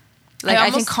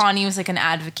I think Connie was, like, an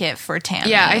advocate for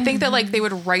Tammy. Yeah, I think that, like, they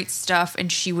would write stuff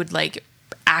and she would, like,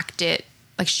 act it.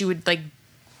 Like, she would, like,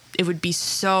 it would be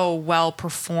so well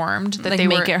performed that like, they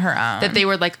make it her own. That they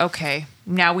were like, okay,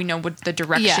 now we know what the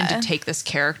direction to take this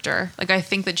character. Like, I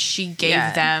think that she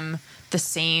gave them the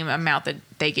same amount that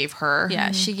they gave her.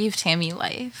 Yeah, she gave Tammy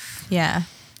life. Yeah.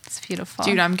 It's beautiful.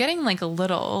 Dude, I'm getting, like, a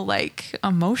little, like,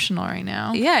 emotional right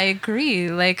now. Yeah, I agree.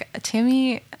 Like,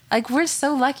 Tammy, like, we're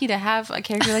so lucky to have a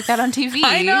character like that on TV.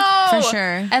 I know! For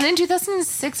sure. And in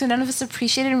 2006, when none of us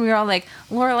appreciated it, we were all like,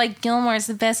 Laura, like, Gilmore is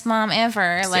the best mom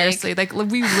ever. Seriously, like,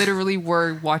 we literally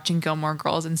were watching Gilmore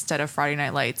Girls instead of Friday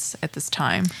Night Lights at this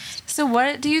time. So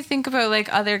what do you think about,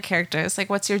 like, other characters? Like,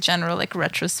 what's your general, like,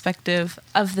 retrospective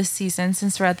of the season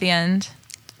since we're at the end?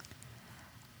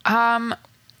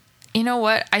 You know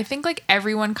what? I think, like,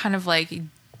 everyone kind of, like,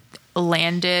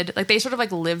 landed... Like, they sort of,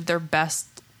 like, lived their best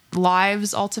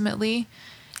lives, ultimately.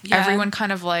 Yeah. Everyone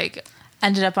kind of, like...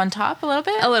 Ended up on top a little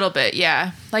bit? A little bit,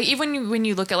 yeah. Like, even when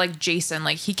you look at, like, Jason,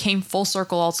 like, he came full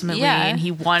circle, ultimately, and he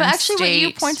won But actually, state.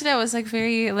 what you pointed out was, like,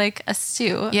 very, like,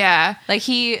 astute. Yeah. Like,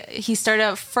 he started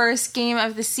out first game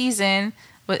of the season,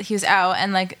 but he was out,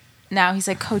 and, like, now he's,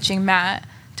 like, coaching Matt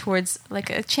towards like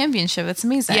a championship. That's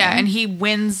amazing. Yeah, and he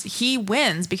wins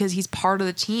because he's part of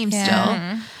the team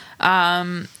Yeah.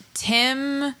 still.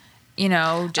 Tim,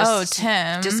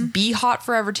 Tim. just be hot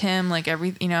forever, Tim. Like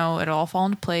it'll all fall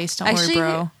into place. Don't worry,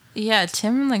 bro. Yeah,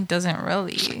 Tim like doesn't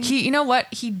really. He, you know what?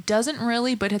 He doesn't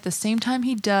really, but at the same time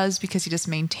he does because he just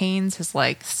maintains his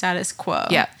like Status quo.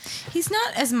 Yeah. He's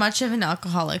not as much of an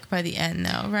alcoholic by the end,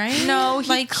 though, right? No, he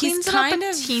like cleans he's it up kind a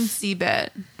of teensy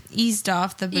bit. eased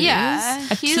off the booze. Yeah,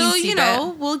 A He'll, teensy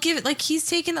bit. we'll give it like he's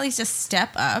taken at least a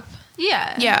step up.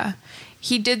 Yeah. Yeah.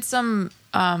 He did some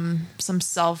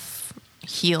self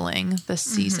healing this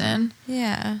season.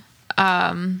 Yeah.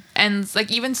 And like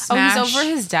even Smash. Oh, he's over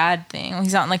his dad thing.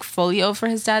 He's not like fully over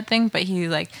his dad thing, but he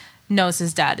like knows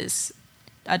his dad is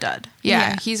a dud.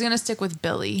 Yeah, he's gonna stick with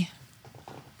Billy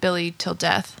till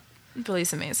death.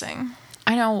 Billy's amazing.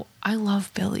 I know. I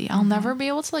love Billy. I'll never be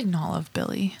able to like not love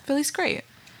Billy. Billy's great.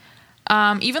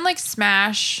 Even like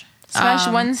Smash. Smash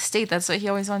won state. That's what he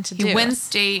always wanted to do. He wins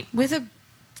state. With a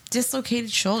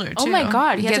dislocated shoulder, too. Oh my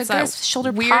God. He Gets had to get his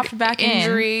shoulder weird popped back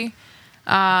injury.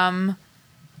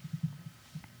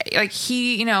 Like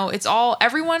he, it's all,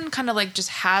 everyone kind of like just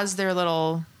has their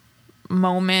little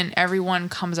moment. Everyone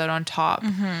comes out on top.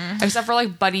 Except for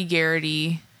like Buddy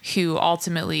Garrity, who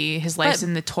ultimately his life's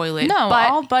in the toilet. No, but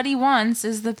all Buddy wants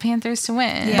is the Panthers to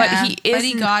win. Yeah. But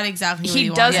he got exactly what he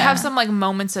does wanted. have some like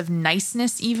moments of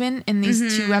niceness even in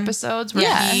these two episodes where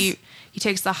Yeah. he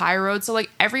takes the high road. So like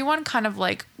everyone kind of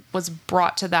like was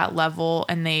brought to that level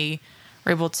and they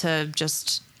were able to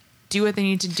just do what they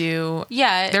need to do.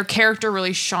 Yeah. Their character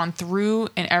really shone through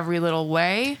in every little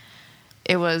way.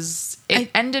 It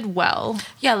ended well.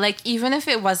 Yeah, like even if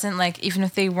it wasn't like, even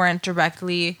if they weren't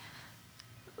directly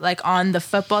like on the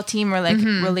football team or like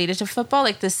related to football,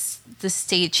 like the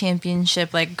state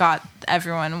championship like got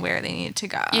everyone where they needed to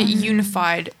go. It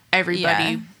unified everybody,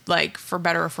 Yeah. like for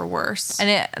better or for worse.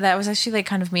 And that was actually like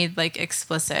kind of made like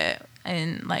explicit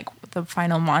in like the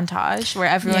final montage where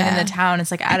everyone in the town is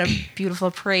like at a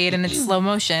beautiful parade and it's slow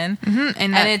motion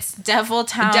and it's Devil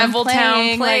Town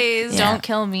playing, plays. like, Don't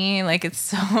Kill Me, like it's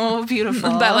so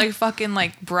beautiful. That like fucking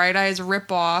like Bright Eyes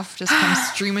rip off just comes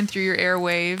streaming through your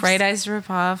airwaves. Bright Eyes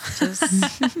rip off, just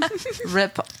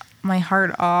rip my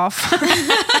heart off.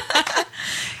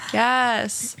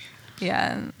 Yes.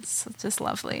 Yeah, it's just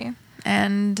lovely.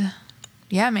 And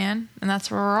yeah, man. And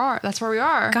that's where we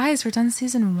are. Guys, we're done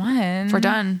season 1. We're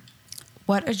done.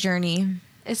 What a journey.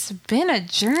 It's been a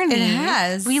journey. It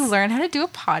has. We learned how to do a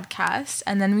podcast,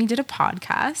 and then we did a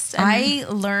podcast. And I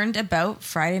learned about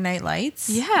Friday Night Lights.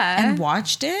 Yeah. And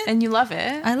watched it. and you love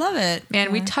it. I love it.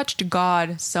 Man, we touched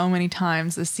God so many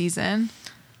times this season.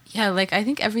 Yeah, like I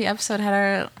think every episode had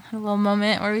a little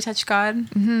moment where we touched God.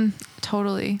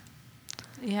 Totally.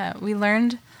 Yeah, we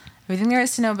learned everything there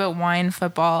is to know about wine,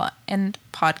 football, and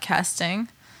podcasting.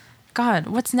 God,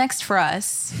 what's next for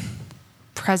us?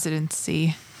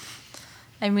 Presidency.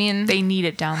 I mean, They need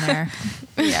it down there.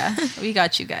 yeah, we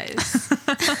got you guys.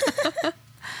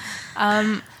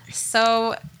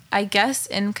 So I guess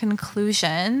in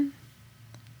conclusion,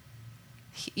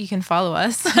 you can follow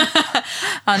us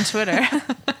on Twitter.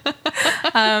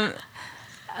 The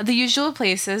usual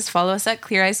places: follow us at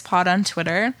Clear Eyes Pod on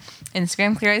Twitter,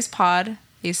 Instagram Clear Eyes Pod,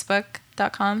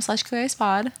 Facebook.com/Clear Eyes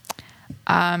Pod.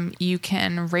 You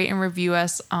can rate and review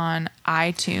us on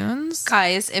iTunes.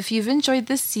 Guys, if you've enjoyed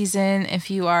this season, if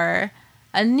you are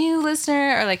a new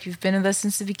listener or like you've been with us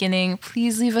since the beginning,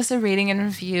 please leave us a rating and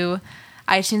review.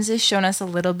 iTunes has shown us a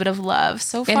little bit of love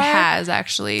so far. It has,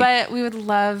 actually. But we would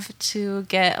love to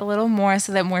get a little more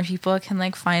so that more people can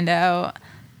like find out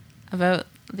about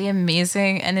the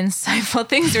amazing and insightful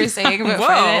things we're saying about Whoa.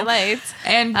 Friday Night Lights.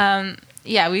 And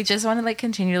Yeah, we just want to like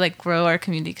continue to like grow our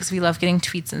community because we love getting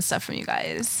tweets and stuff from you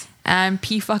guys.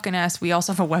 P-fucking-S, we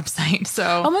also have a website.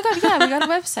 So Oh my God, yeah, we got a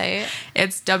website.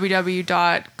 it's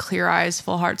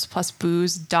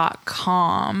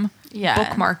www.cleareyesfullheartsplusbooze.com. Yeah.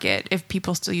 Bookmark it if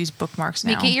people still use bookmarks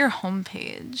now. Make it your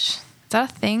homepage. Is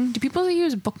that a thing? Do people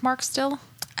use bookmarks still?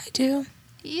 I do.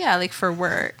 Yeah, like for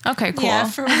work. Okay, cool. Yeah,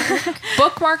 for work.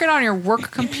 Bookmark it on your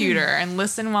work computer and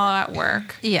listen while at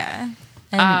work. Yeah.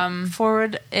 And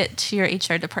forward it to your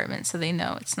HR department so they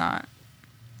know it's not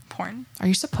porn. Are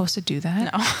you supposed to do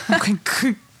that? No. Okay,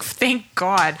 good. Thank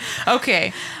God.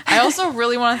 Okay. I also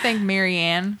really want to thank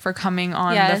Marianne for coming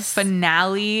on the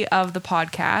finale of the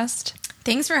podcast.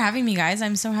 Thanks for having me, guys.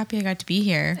 I'm so happy I got to be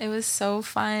here. It was so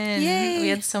fun. Yay. We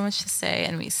had so much to say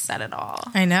and we said it all.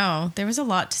 I know. There was a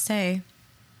lot to say.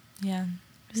 Yeah.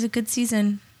 It was a good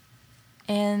season.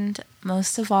 And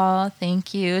most of all,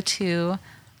 thank you to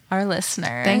our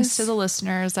listeners. Thanks to the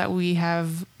listeners that we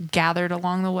have gathered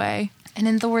along the way. And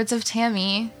in the words of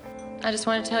Tammy, I just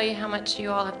want to tell you how much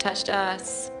you all have touched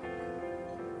us,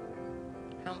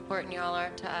 how important you all are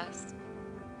to us,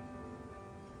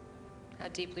 how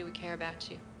deeply we care about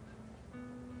you.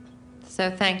 So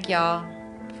thank y'all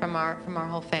from our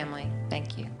whole family.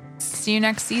 Thank you. See you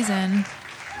next season.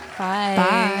 Bye.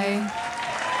 Bye.